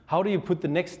 How do you put the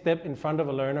next step in front of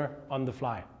a learner on the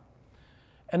fly?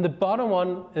 And the bottom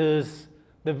one is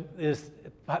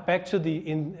back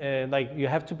to like you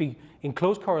have to be in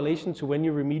close correlation to when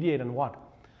you remediate and what.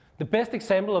 The best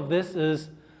example of this is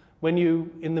when you're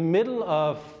in the middle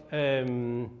of a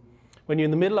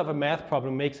math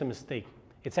problem makes a mistake.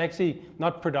 It's actually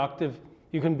not productive.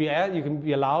 You can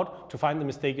be allowed to find the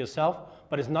mistake yourself,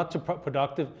 but it's not too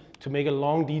productive to make a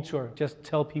long detour. Just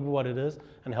tell people what it is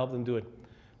and help them do it.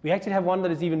 We actually have one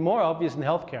that is even more obvious in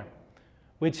healthcare,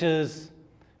 which is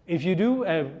if you do,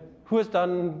 who has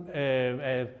done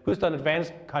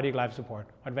advanced cardiac life support,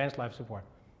 advanced life support?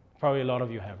 Probably a lot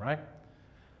of you have, right?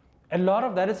 A lot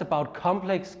of that is about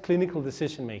complex clinical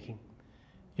decision making.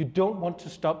 You don't want to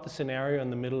stop the scenario in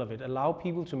the middle of it. Allow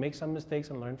people to make some mistakes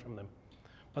and learn from them.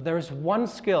 But there is one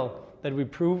skill that we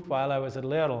proved while I was at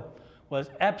Lerdo was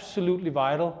absolutely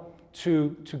vital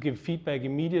to give feedback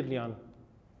immediately on: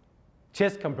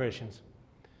 chest compressions.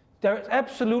 There is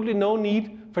absolutely no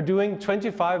need for doing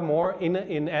 25 more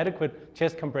inadequate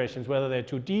chest compressions, whether they're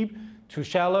too deep, too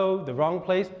shallow, the wrong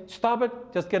place. Stop it,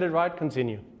 just get it right,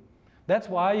 continue. That's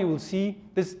why you will see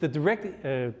this, the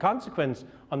direct consequence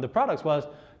on the products was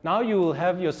now you will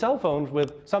have your cell phones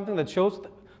with something that shows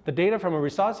the data from a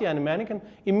resuscitation and a mannequin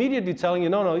immediately telling you,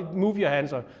 no, move your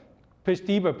hands or push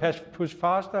deeper, push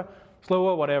faster,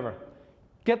 slower, whatever.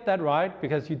 Get that right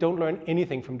because you don't learn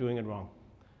anything from doing it wrong.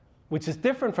 Which is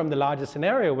different from the larger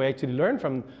scenario where you actually learn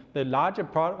from the larger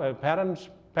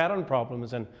pattern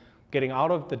problems and getting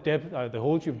out of the depth, the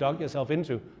holes you've dug yourself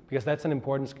into, because that's an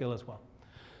important skill as well.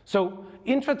 So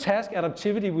intra-task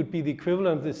adaptivity would be the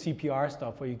equivalent of the CPR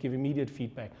stuff where you give immediate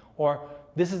feedback, or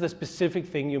this is the specific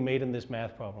thing you made in this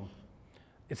math problem.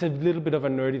 It's a little bit of a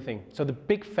nerdy thing. So the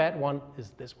big fat one is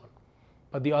this one,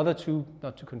 but the other two,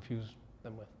 not to confuse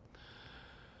them with.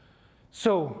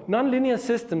 So nonlinear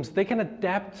systems, they can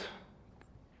adapt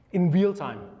in real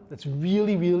time. That's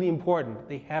really, really important.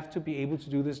 They have to be able to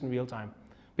do this in real time.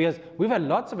 Because we've had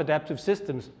lots of adaptive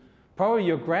systems. Probably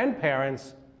your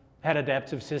grandparents had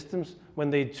adaptive systems when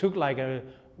they took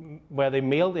where they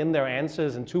mailed in their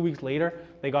answers and 2 weeks later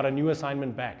they got a new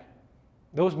assignment back.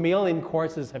 Those mail-in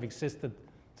courses have existed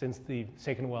since the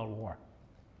Second World War,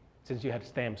 since you had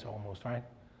stamps almost, right?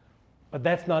 But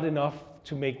that's not enough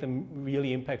to make them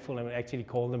really impactful and actually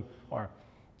call them or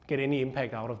get any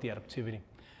impact out of the adaptivity.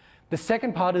 The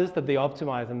second part is that they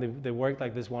optimize and they work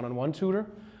like this one-on-one tutor.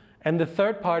 And the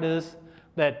third part is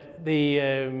that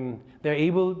they're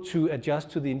able to adjust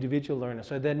to the individual learner.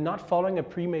 So they're not following a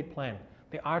pre-made plan.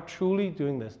 They are truly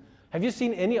doing this. Have you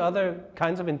seen any other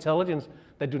kinds of intelligence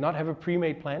that do not have a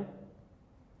pre-made plan?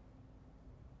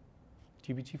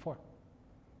 GPT-4.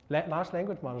 Large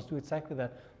language models do exactly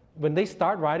that. When they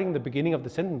start writing the beginning of the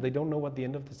sentence, they don't know what the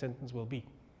end of the sentence will be.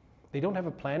 They don't have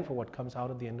a plan for what comes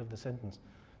out at the end of the sentence.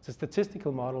 It's a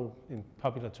statistical model in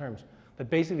popular terms that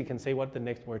basically can say what the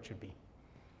next word should be.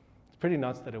 It's pretty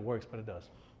nuts that it works, but it does.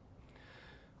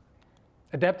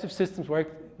 Adaptive systems work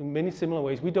in many similar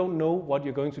ways. We don't know what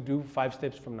you're going to do 5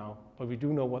 steps from now, but we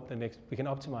do know what we can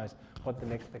optimize what the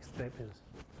next step is.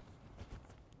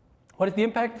 What is the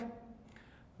impact?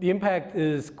 The impact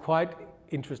is quite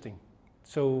interesting.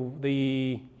 So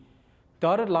the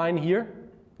dotted line here,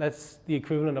 that's the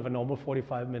equivalent of a normal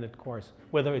 45-minute course.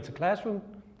 Whether it's a classroom,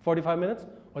 45 minutes,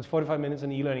 or it's 45 minutes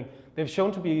in e-learning, they've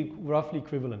shown to be roughly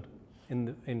equivalent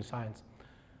in science.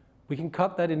 We can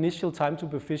cut that initial time to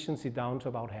proficiency down to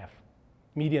about half.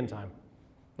 Median time,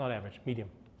 not average, medium.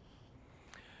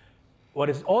 What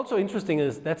is also interesting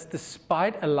is that's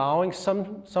despite allowing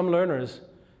some learners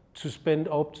to spend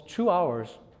up to 2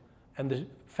 hours,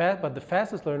 but the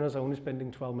fastest learners are only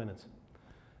spending 12 minutes.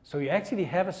 So you actually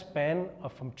have a span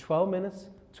of from 12 minutes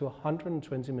to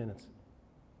 120 minutes.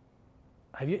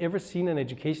 Have you ever seen an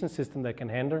education system that can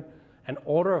handle an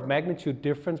order of magnitude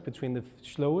difference between the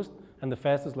slowest and the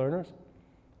fastest learners?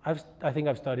 I think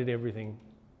I've studied everything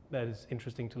that is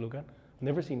interesting to look at.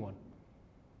 Never seen one.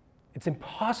 It's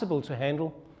impossible to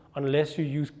handle unless you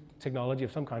use technology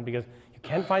of some kind, because you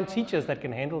can't find teachers that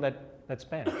can handle that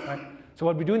span, right? So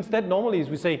what we do instead normally is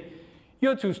we say,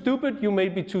 you're too stupid, you may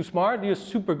be too smart, you're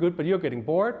super good, but you're getting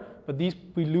bored. But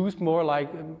we lose more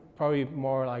probably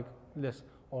more like less,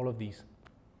 all of these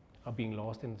are being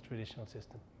lost in the traditional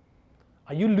system.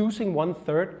 Are you losing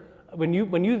 1/3? When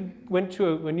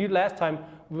you last time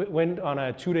went on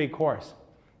a 2-day course,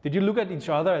 did you look at each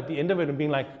other at the end of it and being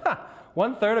like,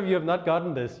 1/3 of you have not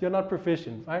gotten this, you're not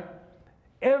proficient, right?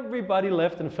 Everybody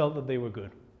left and felt that they were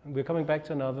good. And we're coming back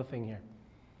to another thing here.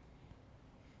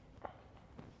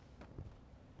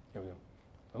 Here we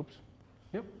go. Oops.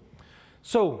 Yep.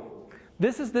 So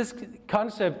this is this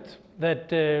concept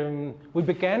that we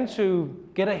began to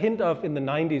get a hint of in the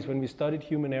 90s when we studied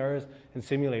human errors in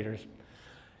simulators.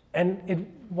 And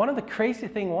one of the crazy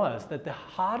things was that the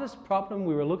hardest problem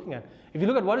we were looking at, if you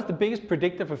look at what is the biggest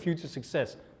predictor for future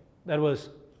success, that was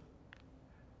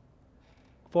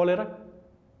 4-letter?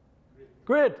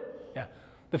 Grid. Yeah.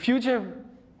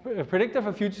 The predictor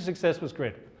for future success was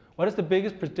grid. What is the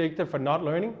biggest predictor for not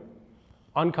learning?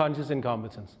 unconscious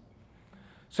incompetence.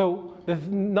 So the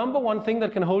number one thing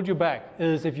that can hold you back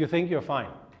is if you think you're fine.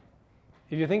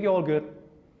 If you think you're all good,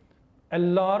 a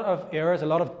lot of errors, a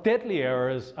lot of deadly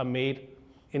errors are made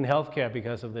in healthcare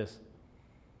because of this.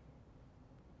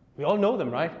 We all know them,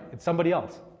 right? It's somebody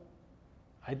else.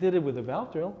 I did it with a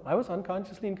valve drill. I was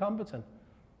unconsciously incompetent.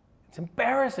 It's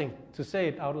embarrassing to say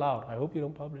it out loud. I hope you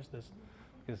don't publish this,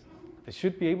 because they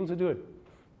should be able to do it.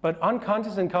 But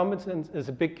unconscious incompetence is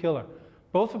a big killer,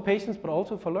 both for patients but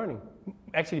also for learning.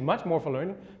 Actually, much more for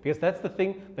learning, because that's the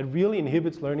thing that really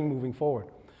inhibits learning moving forward.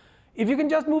 If you can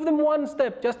just move them one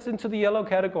step just into the yellow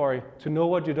category to know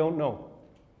what you don't know,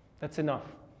 that's enough.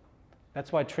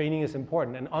 That's why training is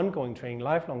important, and ongoing training,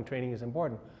 lifelong training is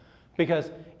important.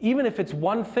 Because even if it's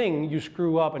one thing you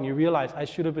screw up and you realize, I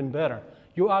should have been better,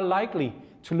 you are likely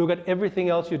to look at everything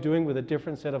else you're doing with a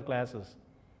different set of glasses.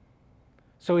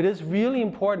 So it is really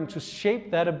important to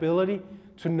shape that ability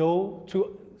to know,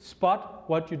 to spot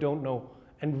what you don't know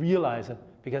and realize it,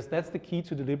 because that's the key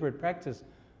to deliberate practice,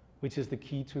 which is the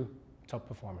key to top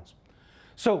performance.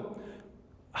 So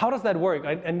how does that work?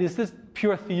 And is this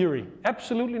pure theory?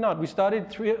 Absolutely not. We studied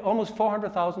almost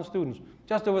 400,000 students,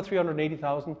 just over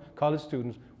 380,000 college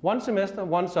students. One semester,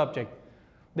 one subject.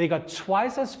 They got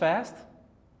twice as fast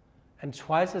and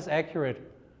twice as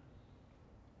accurate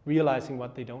realizing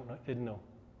what they didn't know.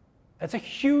 That's a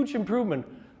huge improvement.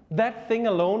 That thing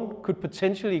alone could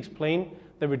potentially explain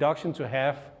the reduction to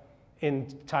half in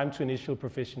time to initial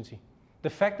proficiency. The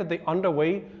fact that they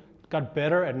underway got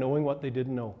better at knowing what they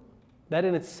didn't know. That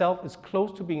in itself is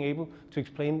close to being able to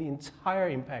explain the entire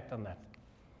impact on that.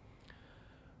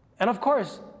 And of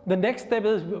course, the next step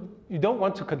is you don't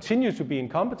want to continue to be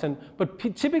incompetent, but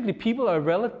typically people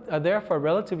are there for a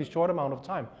relatively short amount of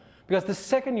time. Because the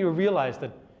second you realize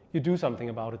that, you do something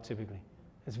about it typically.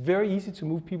 It's very easy to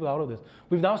move people out of this.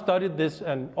 We've now studied this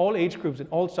in all age groups and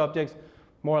all subjects,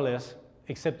 more or less,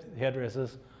 except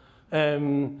hairdressers.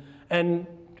 And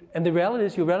the reality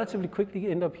is you relatively quickly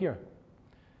end up here.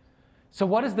 So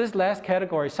what is this last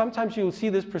category? Sometimes you'll see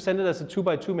this presented as a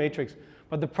 2x2 matrix,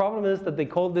 but the problem is that they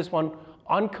call this one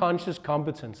unconscious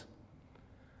competence.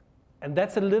 And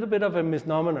that's a little bit of a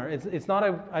misnomer. It's not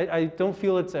I don't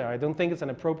feel it's there. I don't think it's an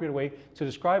appropriate way to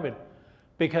describe it.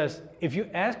 Because if you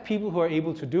ask people who are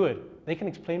able to do it, they can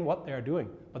explain what they are doing,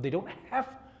 but they don't have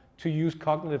to use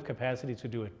cognitive capacity to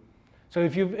do it. So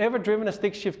if you've ever driven a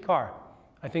stick shift car,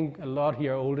 I think a lot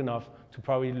here are old enough to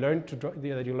probably learn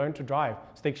to drive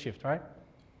stick shift, right?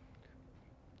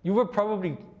 You were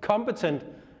probably competent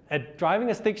at driving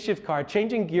a stick shift car,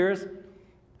 changing gears,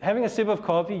 having a sip of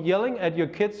coffee, yelling at your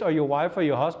kids or your wife or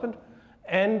your husband,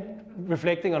 and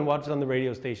reflecting on what's on the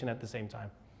radio station at the same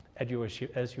time as you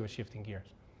were shifting gears.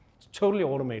 It's totally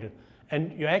automated.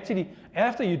 And you actually,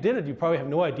 after you did it, you probably have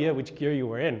no idea which gear you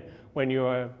were in when you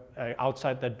were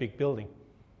outside that big building,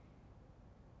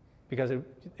 because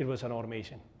it was an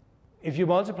automation. If you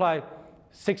multiply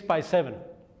 6 by 7,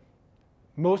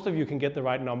 most of you can get the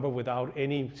right number without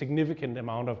any significant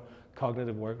amount of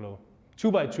cognitive workload.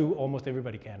 2 by 2, almost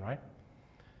everybody can, right?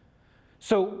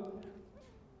 So,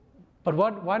 but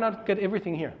why not get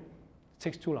everything here? It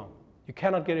takes too long. You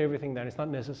cannot get everything there. It's not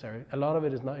necessary. A lot of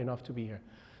it is not enough to be here.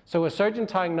 So a surgeon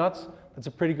tying nuts, that's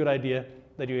a pretty good idea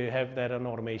that you have that on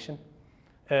automation.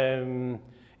 But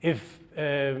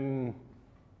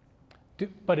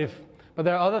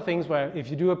there are other things where if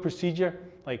you do a procedure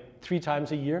like 3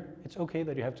 times a year, it's okay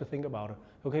that you have to think about it.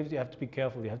 Okay, you have to be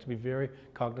careful. You have to be very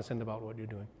cognizant about what you're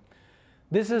doing.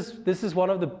 This is one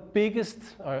of the biggest,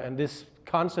 and this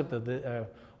concept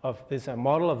of this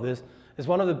model of this is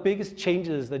one of the biggest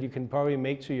changes that you can probably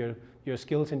make to your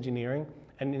skills engineering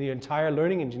and the entire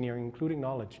learning engineering, including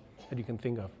knowledge, that you can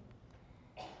think of.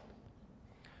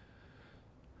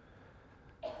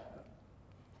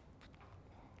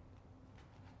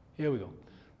 Here we go.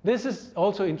 This is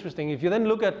also interesting. If you then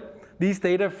look at these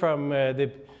data from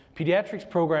the pediatrics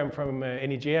program from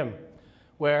NEJM,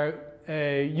 where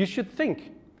you should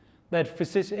think that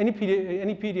physicians, any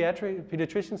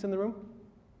pediatricians in the room?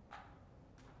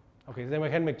 Okay, then I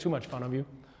can't make too much fun of you.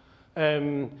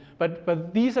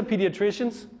 But these are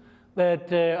pediatricians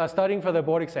that are studying for their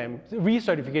board exam,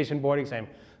 recertification board exam.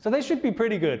 So they should be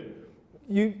pretty good.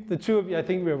 The two of you, I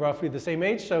think we're roughly the same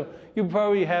age, so you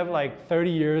probably have like 30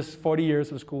 years, 40 years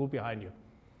of school behind you.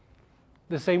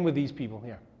 The same with these people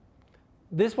here.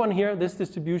 This one here, this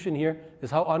distribution here,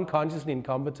 is how unconsciously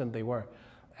incompetent they were.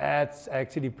 That's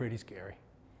actually pretty scary.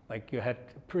 Like you had,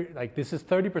 this is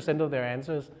 30% of their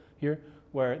answers here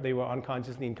where they were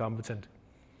unconsciously incompetent.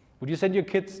 Would you send your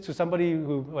kids to somebody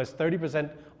who was 30%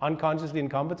 unconsciously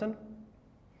incompetent?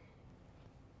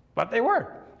 But they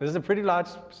were. This is a pretty large,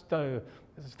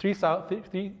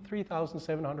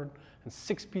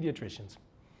 3,706 pediatricians.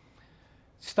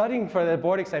 Studying for the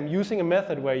board exam using a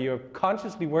method where you're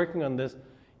consciously working on this,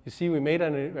 you see we made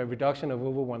a reduction of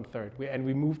over 1/3, and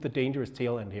we moved the dangerous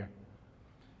tail end here.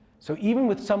 So even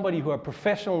with somebody who are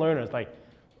professional learners, like,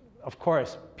 of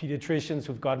course, pediatricians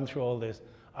who've gotten through all this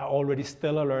are already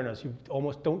stellar learners. You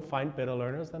almost don't find better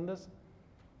learners than this.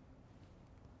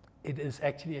 It is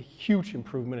actually a huge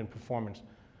improvement in performance.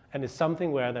 And it's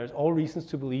something where there's all reasons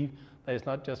to believe that it's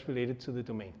not just related to the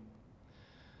domain.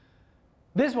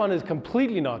 This one is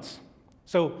completely nuts.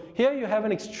 So here you have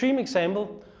an extreme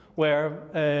example where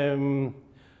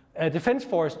a defense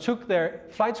force took their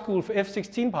flight school for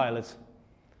F-16 pilots.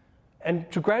 And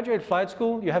to graduate flight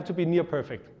school, you have to be near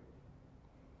perfect.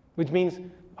 Which means,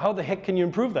 how the heck can you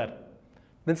improve that?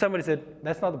 Then somebody said,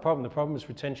 that's not the problem is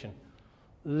retention.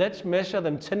 Let's measure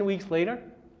them 10 weeks later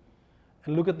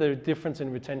and look at the difference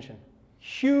in retention.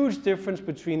 Huge difference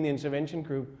between the intervention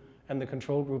group and the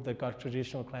control group that got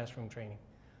traditional classroom training.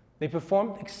 They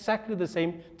performed exactly the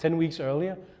same 10 weeks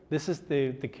earlier. This is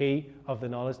the decay of the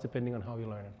knowledge depending on how you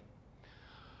learn it.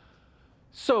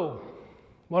 So,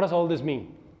 what does all this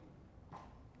mean?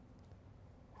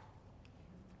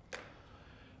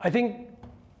 I think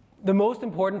the most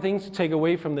important things to take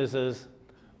away from this is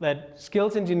that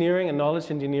skills engineering and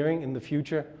knowledge engineering in the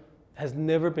future has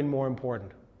never been more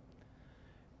important.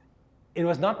 It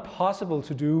was not possible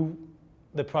to do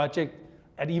the project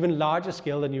at even larger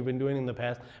scale than you've been doing in the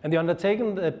past. And the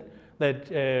undertaking that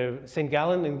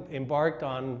St.Gallen embarked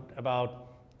on about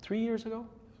 3 years ago?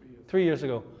 3 years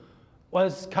ago,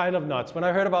 was kind of nuts. When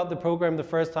I heard about the program the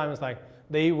first time, it's like,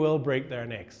 they will break their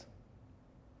necks.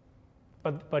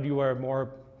 But you were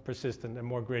more persistent and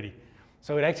more gritty.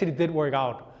 So it actually did work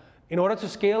out. In order to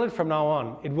scale it from now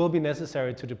on, it will be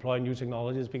necessary to deploy new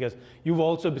technologies because you've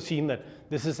also seen that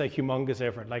this is a humongous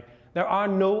effort. Like, there are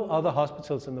no other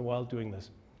hospitals in the world doing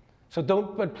this. So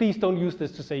but please don't use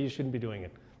this to say you shouldn't be doing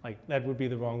it. Like, that would be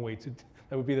the wrong way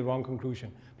that would be the wrong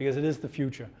conclusion because it is the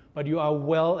future. But you are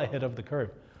well ahead of the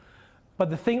curve. But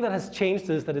the thing that has changed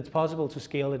is that it's possible to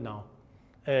scale it now.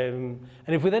 And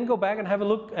if we then go back and have a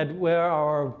look at where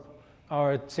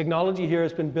our technology here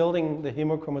has been building the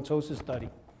hemochromatosis study,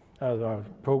 our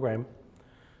program,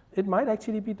 it might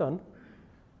actually be done.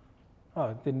 Oh,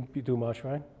 it didn't do much,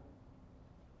 right?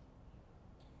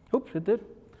 Oops, it did.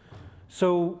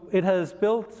 So it has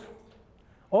built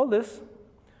all this,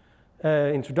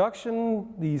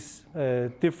 introduction, these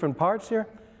different parts here.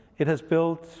 It has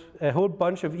built a whole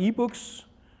bunch of ebooks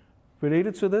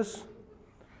related to this.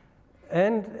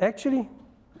 And actually,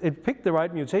 it picked the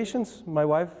right mutations. My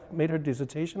wife made her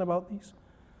dissertation about these.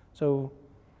 So,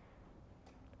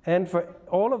 and for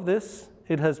all of this,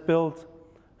 it has built,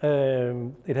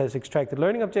 it has extracted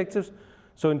learning objectives.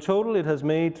 So in total, it has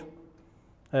made,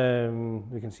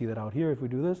 we can see that out here if we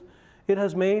do this. It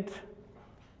has made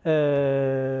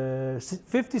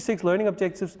 56 learning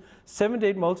objectives,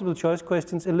 78 multiple choice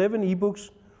questions, 11 ebooks,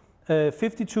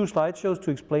 52 slideshows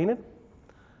to explain it.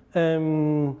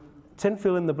 10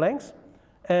 fill in the blanks,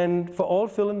 and for all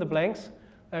fill in the blanks,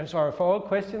 for all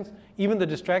questions, even the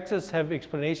distractors have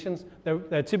explanations.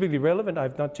 They're typically relevant.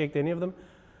 I've not checked any of them.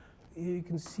 You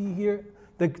can see here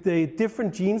the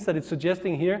different genes that it's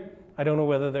suggesting here. I don't know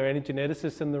whether there are any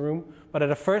geneticists in the room, but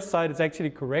at a first sight, it's actually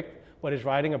correct what it's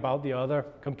writing about the other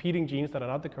competing genes that are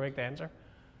not the correct answer.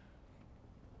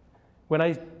 When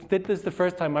I did this the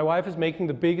first time, my wife is making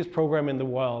the biggest program in the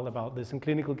world about this in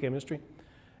clinical chemistry.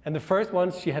 And the first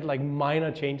ones, she had like minor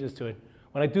changes to it.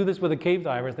 When I do this with the cave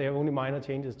divers, they have only minor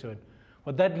changes to it.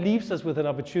 What that leaves us with an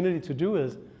opportunity to do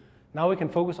is, now we can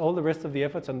focus all the rest of the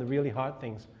efforts on the really hard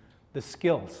things. The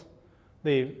skills,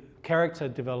 the character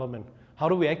development. How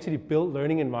do we actually build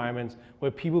learning environments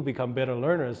where people become better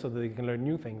learners so that they can learn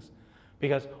new things?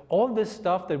 Because all this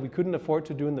stuff that we couldn't afford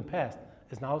to do in the past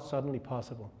is now suddenly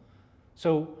possible.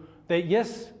 So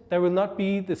yes, there will not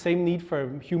be the same need for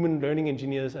human learning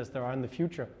engineers as there are in the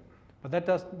future. But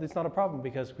it's not a problem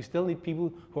because we still need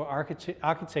people who are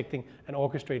architecting and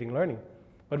orchestrating learning.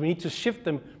 But we need to shift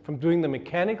them from doing the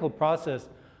mechanical process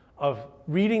of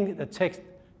reading the text,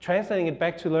 translating it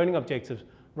back to learning objectives,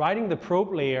 writing the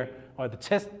probe layer or the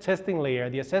testing layer,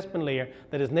 the assessment layer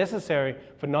that is necessary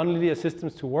for nonlinear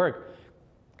systems to work,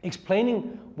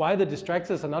 explaining why the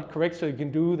distractors are not correct so you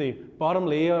can do the bottom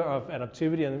layer of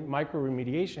adaptivity and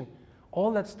micro-remediation.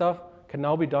 All that stuff can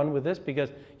now be done with this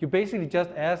because you basically just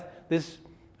ask this,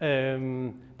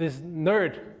 this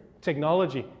nerd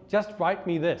technology, just write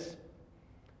me this.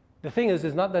 The thing is,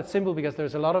 it's not that simple because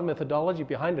there's a lot of methodology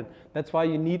behind it. That's why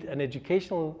you need an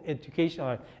educational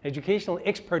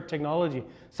expert technology,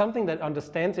 something that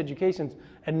understands education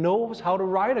and knows how to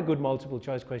write a good multiple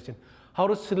choice question, how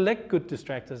to select good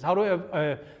distractors, how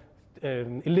to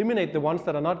eliminate the ones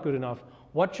that are not good enough,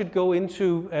 what should go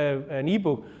into an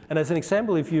ebook. And as an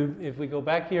example, if we go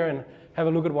back here and have a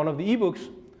look at one of the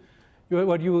ebooks,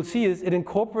 what you will see is it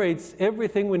incorporates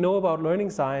everything we know about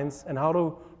learning science and how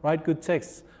to write good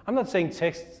texts. I'm not saying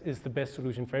text is the best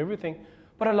solution for everything,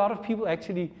 but a lot of people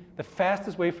actually, the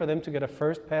fastest way for them to get a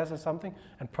first pass at something,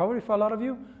 and probably for a lot of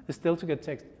you, is still to get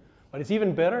text. But it's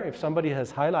even better if somebody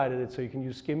has highlighted it so you can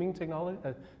use skimming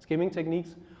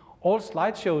techniques. All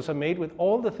slideshows are made with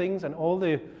all the things and all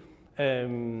the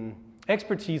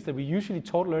expertise that we usually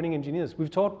taught learning engineers.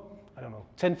 We've taught, I don't know,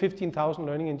 10, 15,000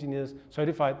 learning engineers,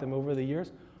 certified them over the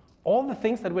years. All the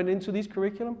things that went into these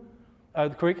curricula,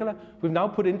 we've now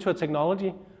put into a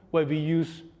technology where we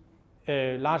use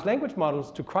large language models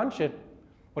to crunch it.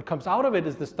 What comes out of it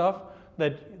is the stuff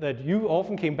that you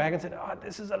often came back and said, oh,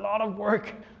 this is a lot of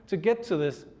work to get to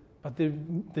this. But the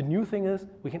new thing is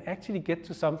we can actually get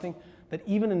to something that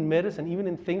even in medicine, even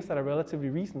in things that are relatively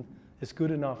recent, is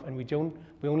good enough, and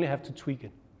we only have to tweak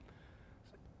it.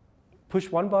 Push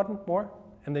one button more,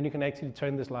 and then you can actually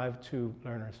turn this live to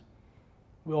learners.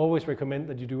 We always recommend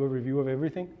that you do a review of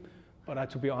everything, but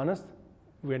to be honest,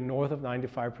 we're north of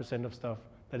 95% of stuff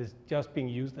that is just being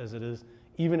used as it is,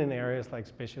 even in areas like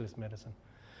specialist medicine.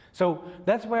 So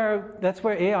that's where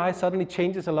AI suddenly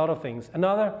changes a lot of things.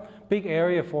 Another big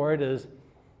area for it is,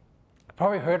 I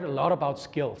probably heard a lot about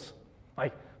skills.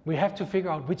 Like, we have to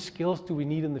figure out which skills do we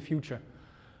need in the future.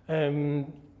 There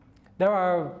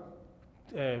are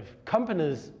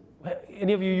companies,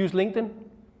 any of you use LinkedIn?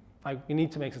 Like, we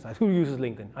need some exercise. Who uses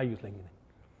LinkedIn? I use LinkedIn.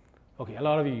 Okay, a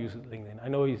lot of you use LinkedIn. I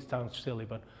know it sounds silly,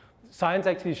 but science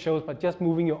actually shows that just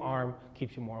moving your arm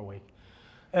keeps you more awake.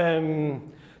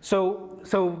 So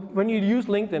when you use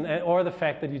LinkedIn, or the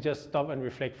fact that you just stop and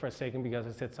reflect for a second because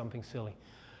I said something silly,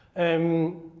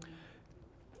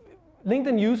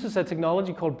 LinkedIn uses a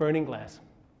technology called Burning Glass.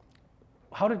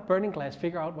 How did Burning Glass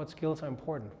figure out what skills are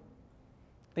important?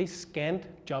 They scanned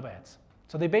job ads.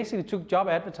 So they basically took job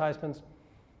advertisements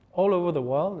all over the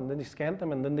world, and then they scanned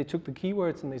them, and then they took the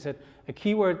keywords, and they said a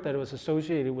keyword that was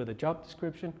associated with a job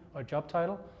description or job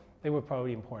title, they were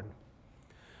probably important.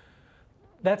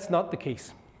 That's not the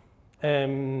case.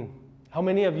 How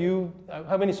many of you,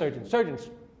 how many surgeons? Surgeons?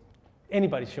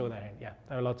 Anybody show that hand? Yeah,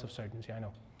 there are lots of surgeons, yeah, I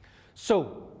know.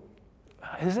 So,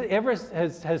 has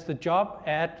the job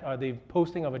ad or the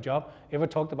posting of a job ever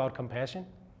talked about compassion?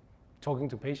 Talking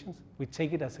to patients? We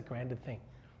take it as a granted thing.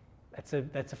 That's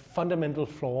a fundamental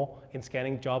flaw in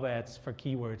scanning job ads for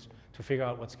keywords to figure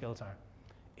out what skills are.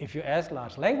 If you ask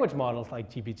large language models like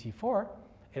GPT-4,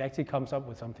 it actually comes up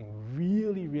with something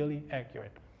really, really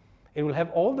accurate. It will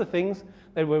have all the things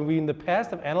that when we in the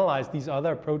past have analyzed these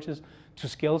other approaches to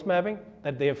skills mapping,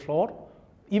 that they have flawed.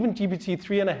 Even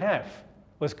GPT-3.5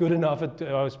 was good enough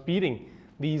at speeding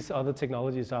these other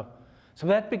technologies up. So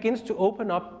that begins to open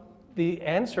up the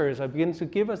answers, or begins to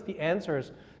give us the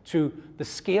answers to the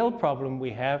scale problem we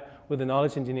have with the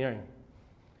knowledge engineering.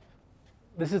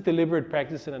 This is deliberate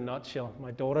practice in a nutshell.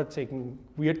 My daughter taking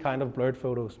weird kind of blurred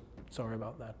photos. Sorry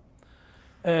about that.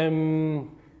 In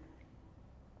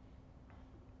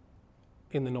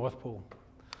the North Pole.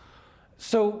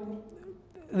 So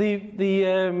I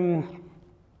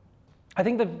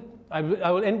think that I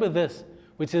will end with this,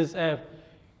 which is a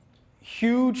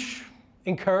huge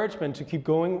encouragement to keep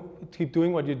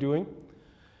doing what you're doing.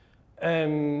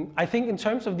 I think in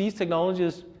terms of these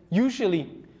technologies, usually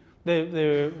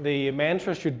the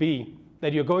mantra should be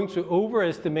that you're going to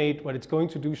overestimate what it's going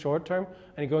to do short term,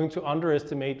 and you're going to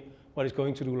underestimate what it's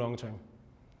going to do long term.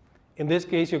 In this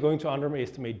case, you're going to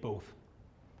underestimate both.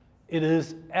 It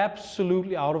is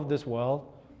absolutely out of this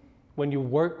world when you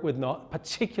work with,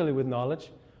 particularly with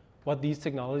knowledge, what these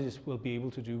technologies will be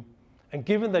able to do. And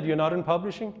given that you're not in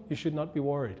publishing, you should not be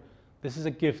worried. This is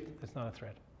a gift, it's not a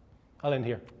threat. I'll end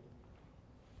here.